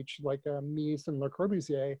I teach like Mies and Le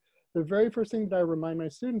Corbusier, the very first thing that I remind my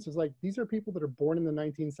students is like, these are people that are born in the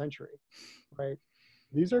 19th century, right?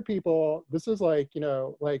 These are people, this is like, you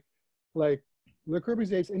know, like Le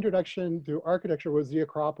Corbusier's introduction to architecture was the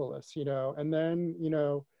Acropolis, you know, and then, you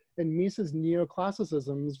know, and Mies's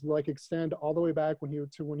neoclassicisms like extend all the way back when he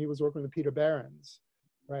was working with Peter Behrens,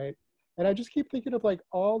 right? And I just keep thinking of like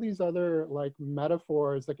all these other like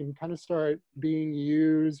metaphors that can kind of start being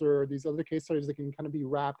used, or these other case studies that can kind of be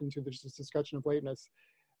wrapped into this discussion of lateness.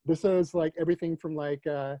 This is like everything from like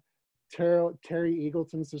Terry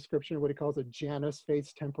Eagleton's description of what he calls a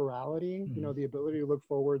Janus-faced temporality, you know, the ability to look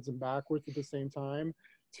forwards and backwards at the same time,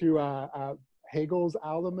 to Hegel's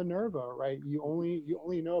owl of Minerva, right? You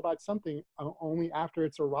only know about something only after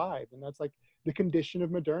it's arrived, and that's like the condition of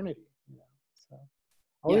modernity. You know? So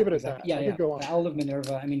I'll leave it at that. Yeah, Go on. The owl of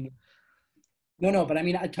Minerva. I mean, no, but I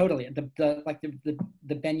mean, I totally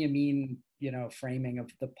the Benjamin, you know, framing of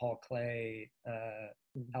the Paul Klee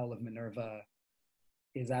owl of Minerva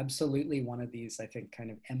is absolutely one of these, I think,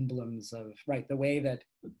 kind of emblems of, right, the way that,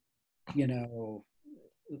 you know,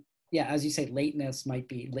 yeah, as you say, lateness might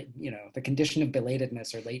be, you know, the condition of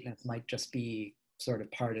belatedness or lateness might just be sort of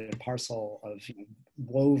part and parcel of, you know,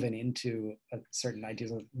 woven into certain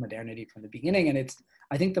ideas of modernity from the beginning. And it's,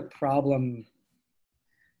 I think the problem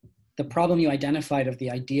you identified of the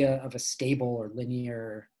idea of a stable or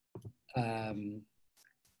linear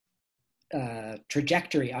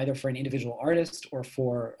trajectory, either for an individual artist or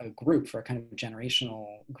for a group, for a kind of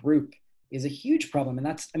generational group, is a huge problem. And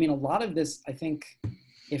that's, I mean, a lot of this, I think,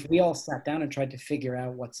 if we all sat down and tried to figure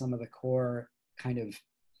out what some of the core kind of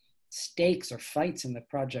stakes or fights in the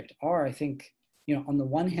project are, I think, you know, on the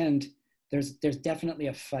one hand, there's definitely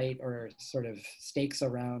a fight or sort of stakes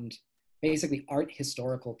around basically art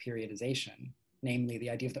historical periodization, namely the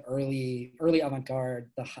idea of the early avant-garde,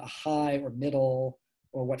 the high or middle,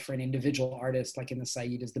 or what for an individual artist, like in the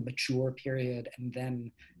Said, is the mature period, and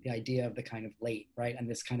then the idea of the kind of late, right? And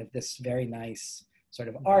this kind of, this very nice sort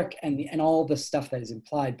of arc, and all the stuff that is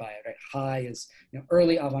implied by it, right? High is, you know,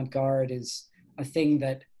 early avant-garde is a thing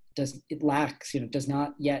that lacks, you know, does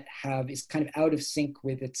not yet have, is kind of out of sync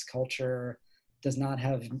with its culture, does not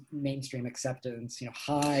have mainstream acceptance. You know,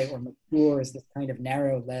 high or mature is this kind of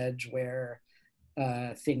narrow ledge where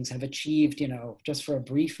things have achieved, you know, just for a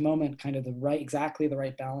brief moment, kind of exactly the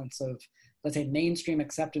right balance of, let's say, mainstream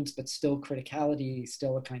acceptance, but still criticality,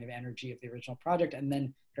 still a kind of energy of the original project. And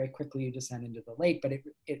then very quickly you descend into the late, but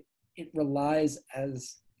it relies,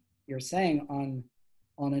 as you're saying, on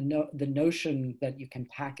the notion that you can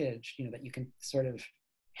package, you know, that you can sort of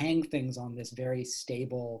hang things on this very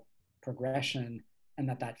stable progression, and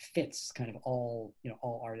that fits kind of all, you know,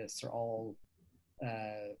 all artists or all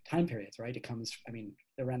time periods, right? It comes, I mean,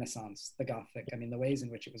 the Renaissance, the Gothic, I mean, the ways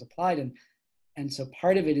in which it was applied. And so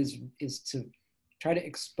part of it is to try to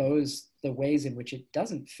expose the ways in which it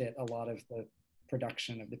doesn't fit a lot of the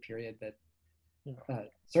production of the period that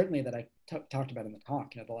certainly that I talked about in the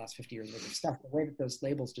talk, you know, the last 50 years worth of stuff, the way that those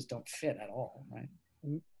labels just don't fit at all, right?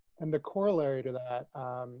 And the corollary to that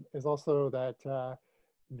is also that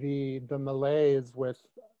the malaise with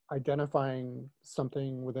identifying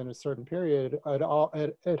something within a certain period,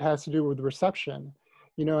 it has to do with reception,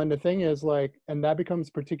 you know. And the thing is, like, and that becomes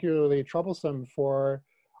particularly troublesome for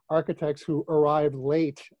architects who arrive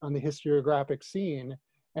late on the historiographic scene.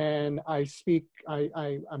 And I'm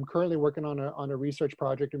currently working on a research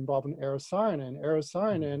project involving Eero Saarinen. Eero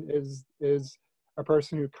Saarinen is a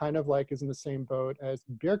person who kind of like is in the same boat as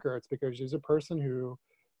Bierkerts, because she's a person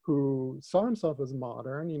who saw himself as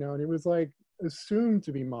modern, you know, and he was like assumed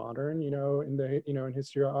to be modern, you know, in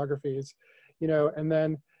historiographies, you know, and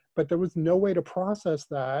then, but there was no way to process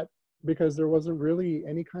that because there wasn't really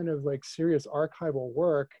any kind of like serious archival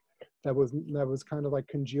work that was kind of like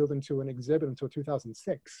congealed into an exhibit until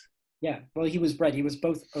 2006. Yeah, well, he was right. He was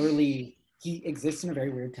both early. He exists in a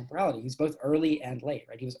very weird temporality. He's both early and late,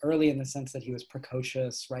 right? He was early in the sense that he was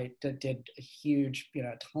precocious, right? Did a huge, you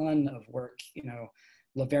know, a ton of work, you know,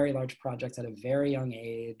 very large projects at a very young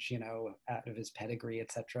age, you know, out of his pedigree,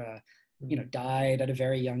 etc. You know, died at a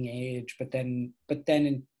very young age, but then,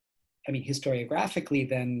 I mean, historiographically,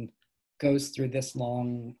 then goes through this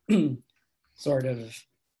long sort of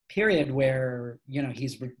period where, you know,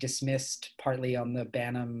 he's dismissed partly on the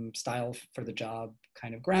Banham style for the job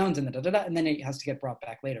kind of grounds, and and then it has to get brought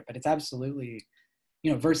back later. But it's absolutely,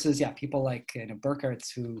 you know, versus, yeah, people like, you know,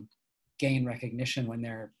 Burkhart's who gain recognition when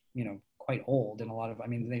they're, you know, quite old in a lot of, I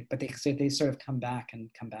mean, they sort of come back and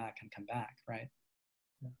come back and come back, right?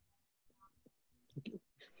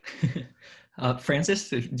 Francis,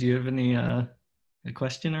 do you have any a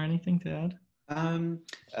question or anything to add?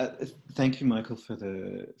 Thank you, Michael, for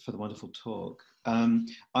the wonderful talk. I'm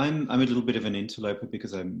a little bit of an interloper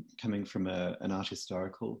because I'm coming from an art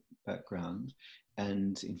historical background,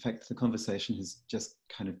 and in fact, the conversation has just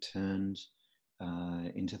kind of turned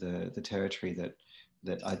into the territory that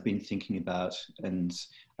I've been thinking about, and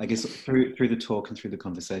I guess through the talk and through the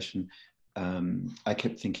conversation, I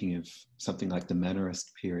kept thinking of something like the Mannerist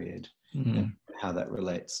period. Mm-hmm. And how that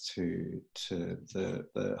relates to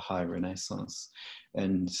the High Renaissance.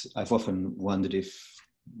 And I've often wondered if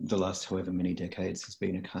the last however many decades has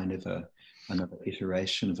been a kind of another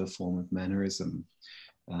iteration of a form of Mannerism.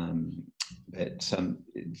 But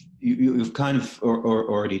you've kind of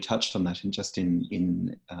already touched on that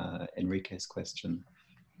in Enrique's question.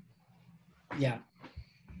 Yeah.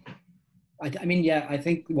 I mean, yeah, I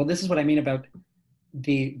think, well, this is what I mean about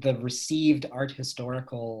the received art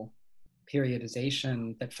historical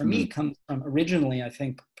periodization that for me comes from originally, I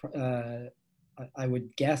think, I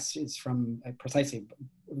would guess is from precisely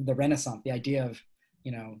the Renaissance, the idea of,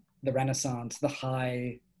 you know, the Renaissance, the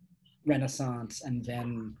high Renaissance, and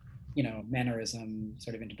then, you know, Mannerism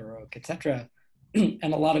sort of into Baroque, etc.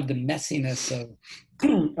 And a lot of the messiness of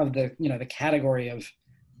the, you know, the category of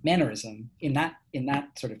Mannerism in that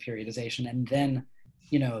sort of periodization. And then,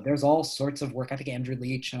 you know, there's all sorts of work. I think Andrew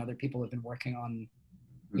Leach and other people have been working on,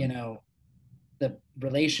 you know, the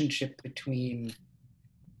relationship between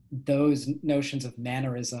those notions of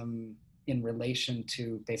Mannerism in relation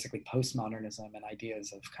to basically postmodernism and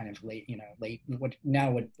ideas of kind of what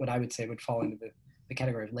I would say would fall into the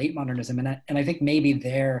category of late modernism. And I think maybe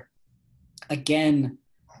there, again,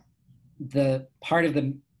 the part of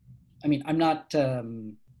the, I mean, I'm not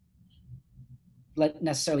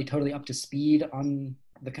necessarily totally up to speed on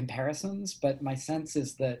the comparisons, but my sense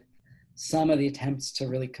is that some of the attempts to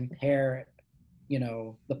really compare, you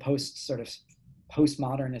know, the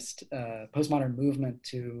postmodern movement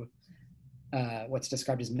to what's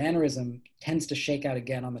described as Mannerism tends to shake out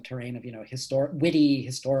again on the terrain of, you know, witty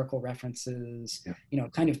historical references, you know,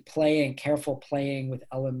 kind of careful playing with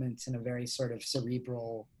elements in a very sort of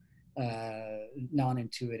cerebral,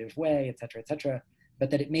 non-intuitive way, et cetera, but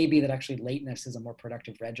that it may be that actually lateness is a more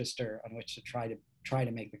productive register on which to try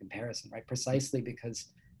to make the comparison, right? Precisely because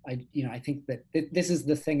I think that this is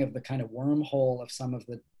the thing of the kind of wormhole of some of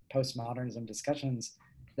the postmodernism discussions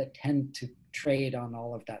that tend to trade on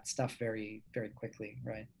all of that stuff very, very quickly,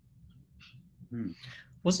 right?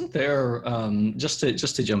 Wasn't there, just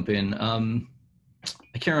to jump in,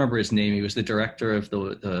 I can't remember his name. He was the director of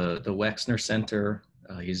the Wexner Center.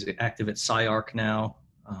 He's active at SciArc now.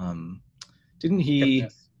 Didn't he?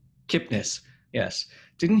 Kipnis, yes.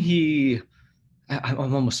 Didn't he?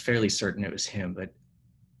 I'm almost fairly certain it was him, but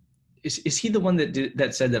is he the one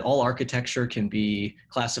that said that all architecture can be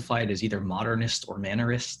classified as either modernist or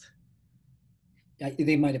Mannerist? Yeah,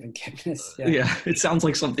 they might have been Kipnis. Yeah, it sounds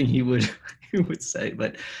like something he would say,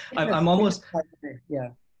 but I'm almost. Yeah.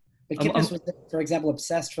 But Kipnis was, for example,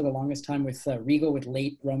 obsessed for the longest time with Regal, with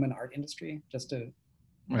late Roman art industry, just to.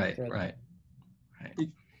 Right.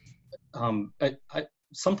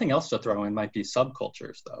 Something else to throw in might be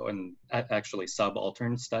subcultures, though, and actually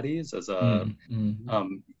subaltern studies as a,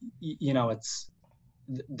 you know,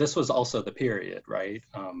 this was also the period, right,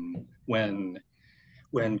 when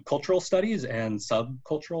cultural studies and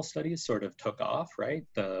subcultural studies sort of took off, right,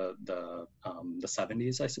 the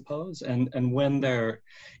 70s, I suppose, and when they're,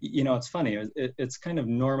 you know, it's funny, it's kind of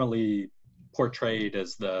normally portrayed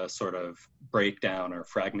as the sort of breakdown or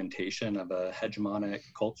fragmentation of a hegemonic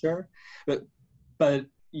culture, but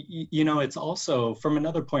you know, it's also, from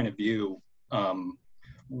another point of view,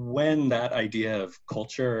 when that idea of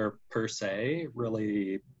culture per se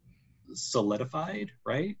really solidified,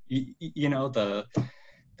 right? You know, the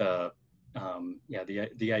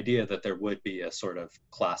idea that there would be a sort of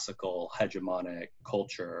classical hegemonic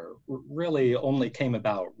culture really only came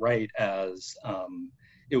about right as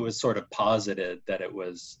it was sort of posited that it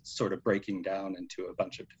was sort of breaking down into a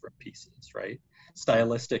bunch of different pieces, right?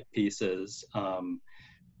 Stylistic pieces,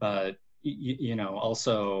 but you know,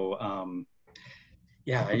 also,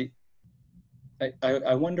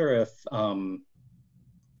 I wonder if,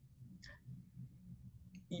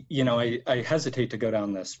 you know, I hesitate to go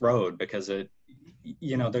down this road because it,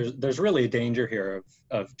 you know, there's really a danger here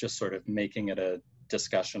of just sort of making it a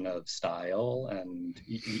discussion of style and,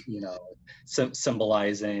 you know,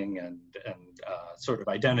 symbolizing and sort of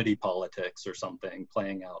identity politics or something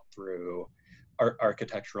playing out through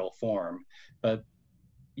architectural form. But,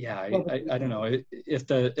 yeah, Well, I don't know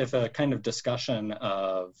if a kind of discussion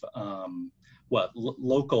of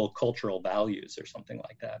local cultural values or something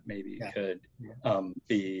like that maybe could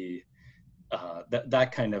be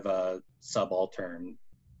that kind of a subaltern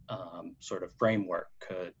sort of framework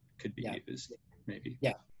could be used maybe.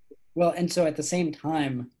 Yeah. Well, and so at the same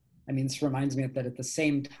time, I mean, this reminds me that at the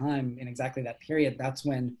same time in exactly that period, that's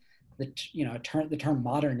when the term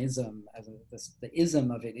modernism the ism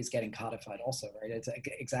of it is getting codified also, right? It's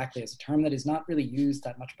exactly as a term that is not really used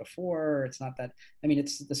that much before. It's not that, I mean,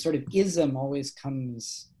 it's the sort of ism always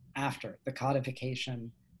comes after the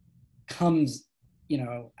codification comes,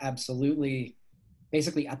 absolutely,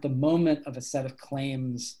 basically at the moment of a set of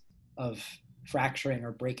claims of fracturing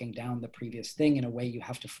or breaking down the previous thing in a way you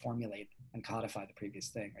have to formulate and codify the previous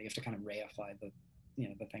thing, or you have to kind of reify the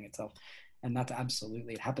thing itself. And that's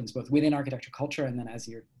absolutely, it happens both within architecture culture and then as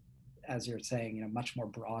you're saying, much more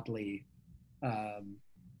broadly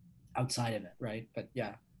outside of it, right? But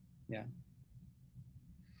yeah.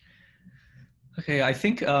 Okay, I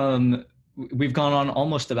think we've gone on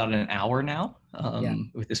almost about an hour now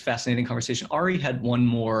with this fascinating conversation. Ari had one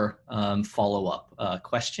more follow-up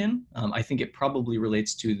question. I think it probably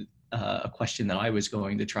relates to a question that I was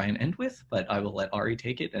going to try and end with, but I will let Ari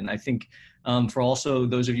take it. And I think for also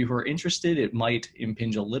those of you who are interested, it might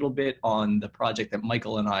impinge a little bit on the project that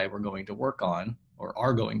Michael and I were going to work on, or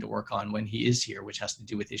are going to work on when he is here, which has to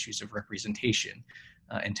do with issues of representation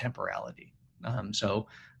and temporality. So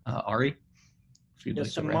Ari?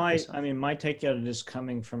 So my take on it is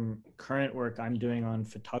coming from current work I'm doing on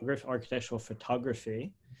architectural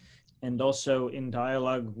photography, and also in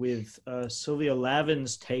dialogue with Sylvia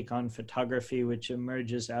Lavin's take on photography, which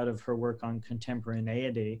emerges out of her work on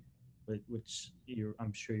contemporaneity, which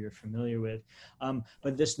I'm sure you're familiar with.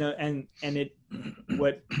 But this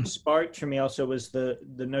what sparked for me also was the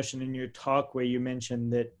notion in your talk where you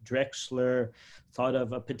mentioned that Drexler thought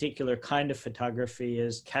of a particular kind of photography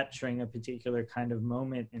as capturing a particular kind of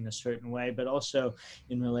moment in a certain way, but also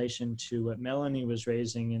in relation to what Melanie was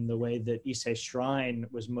raising in the way that Issei Shrine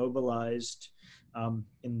was mobilized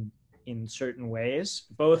in certain ways,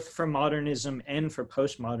 both for modernism and for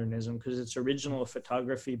postmodernism, because its original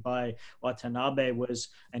photography by Watanabe was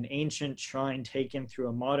an ancient shrine taken through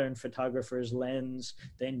a modern photographer's lens,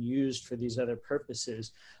 then used for these other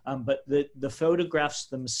purposes. But the photographs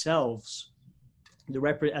themselves,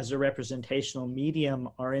 as a representational medium,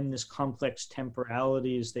 are in this complex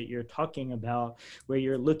temporalities that you're talking about, where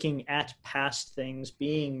you're looking at past things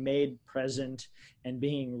being made present and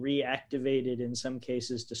being reactivated in some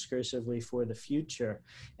cases discursively for the future,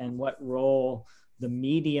 and what role the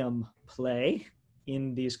medium play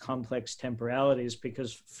in these complex temporalities,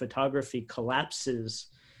 because photography collapses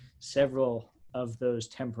several of those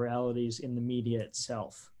temporalities in the media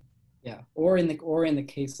itself. Yeah, or in the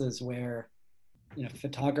cases where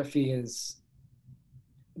photography is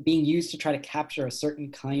being used to try to capture a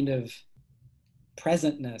certain kind of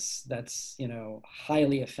presentness that's,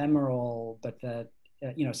 highly ephemeral, but that,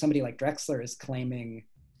 somebody like Drexler is claiming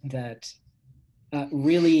that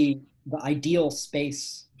really the ideal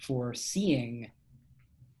space for seeing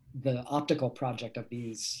the optical project of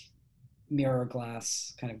these mirror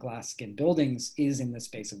glass, kind of glass skin buildings is in the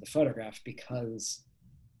space of the photograph, because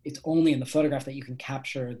it's only in the photograph that you can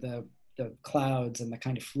capture the clouds and the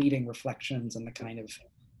kind of fleeting reflections and the kind of,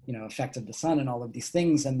 effect of the sun and all of these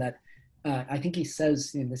things. And that I think he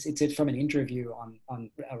says in this, it's from an interview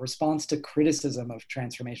on a response to criticism of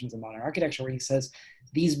transformations in modern architecture, where he says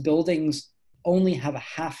these buildings only have a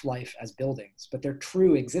half-life as buildings, but their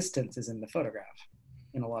true existence is in the photograph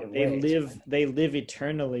in a lot of ways. They live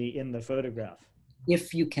eternally in the photograph.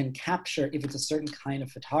 If you can capture, if it's a certain kind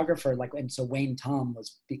of photographer, and so Wayne Thom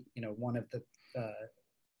was, one of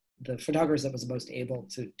the photographers that was most able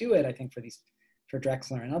to do it, I think, for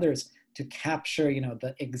Drexler and others, to capture,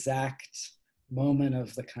 the exact moment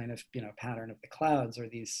of the kind of, pattern of the clouds or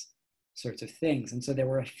these sorts of things. And so there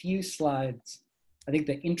were a few slides, I think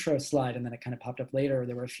the intro slide, and then it kind of popped up later,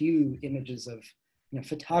 there were a few images of,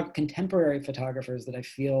 contemporary photographers that I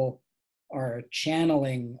feel are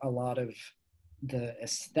channeling a lot of the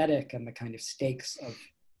aesthetic and the kind of stakes of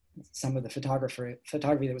some of the photography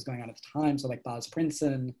that was going on at the time. So like Baz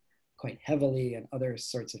Princeton, quite heavily, and other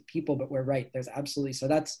sorts of people. But we're right, there's absolutely, so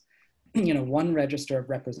that's, one register of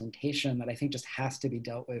representation that I think just has to be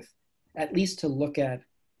dealt with, at least to look at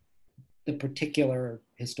the particular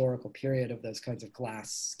historical period of those kinds of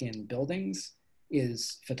glass skin buildings,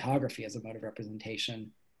 is photography as a mode of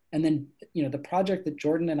representation. And then, the project that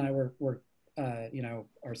Jordan and I were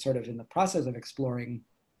are sort of in the process of exploring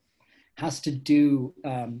has to do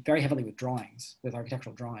very heavily with drawings, with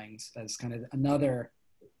architectural drawings, as kind of another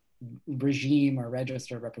regime or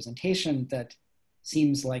register of representation that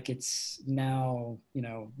seems like it's now,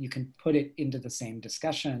 you can put it into the same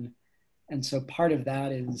discussion. And so part of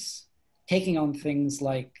that is taking on things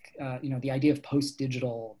like, the idea of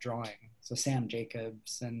post-digital drawing. So Sam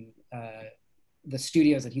Jacobs and the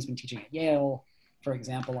studios that he's been teaching at Yale, for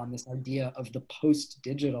example, on this idea of the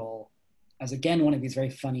post-digital as, again, one of these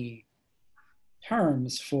very funny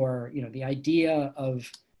terms for, the idea of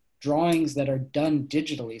drawings that are done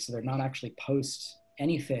digitally. So they're not actually post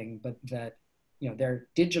anything, but that, they're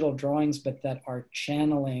digital drawings, but that are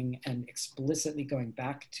channeling and explicitly going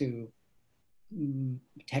back to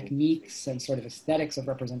techniques and sort of aesthetics of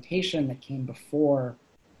representation that came before,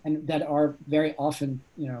 and that are very often,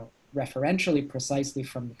 referentially precisely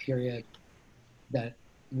from the period that,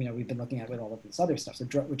 we've been looking at with all of this other stuff. So,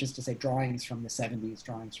 which is to say, drawings from the 70s,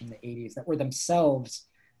 drawings from the 80s, that were themselves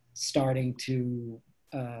starting to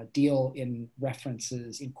deal in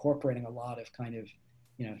references, incorporating a lot of kind of,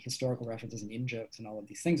 historical references and in-jokes and all of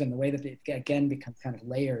these things, and the way that it, again, becomes kind of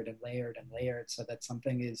layered and layered and layered, so that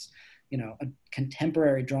something is, a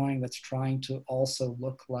contemporary drawing that's trying to also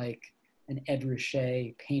look like an Ed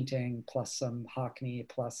Ruscha painting plus some Hockney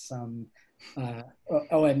plus some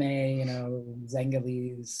OMA,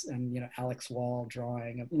 Zengelis and, Alex Wall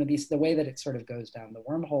drawing, the way that it sort of goes down the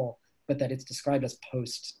wormhole, but that it's described as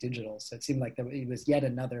post-digital. So it seemed like it was yet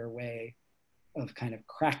another way of kind of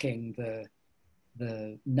cracking the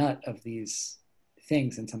nut of these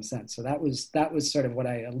things in some sense. So that was sort of what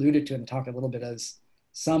I alluded to in the talk a little bit as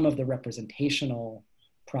some of the representational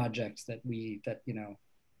projects that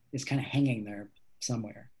is kind of hanging there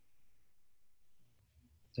somewhere.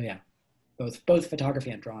 So yeah, both photography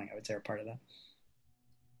and drawing, I would say, are part of that.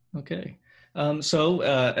 Okay. So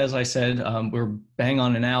as I said, we're bang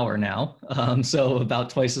on an hour now. So about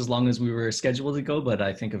twice as long as we were scheduled to go, but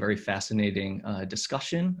I think a very fascinating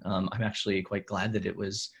discussion. I'm actually quite glad that it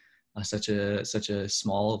was such a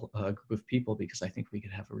small group of people, because I think we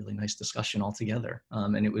could have a really nice discussion all together.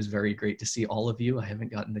 And it was very great to see all of you. I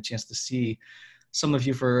haven't gotten the chance to see some of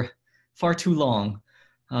you for far too long.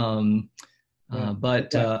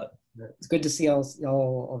 But it's good to see all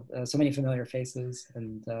so many familiar faces,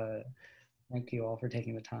 and thank you all for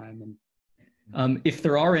taking the time. And if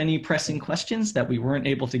there are any pressing questions that we weren't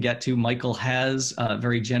able to get to, Michael has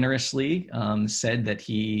very generously said that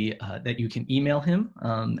that you can email him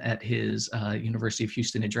at his University of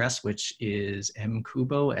Houston address, which is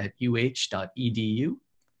mkubo@uh.edu.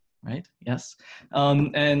 Right? Yes.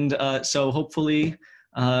 So hopefully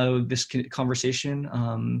this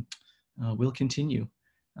conversation will continue.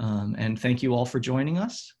 And thank you all for joining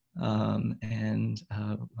us. Well,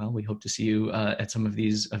 we hope to see you at some of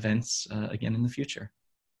these events again in the future.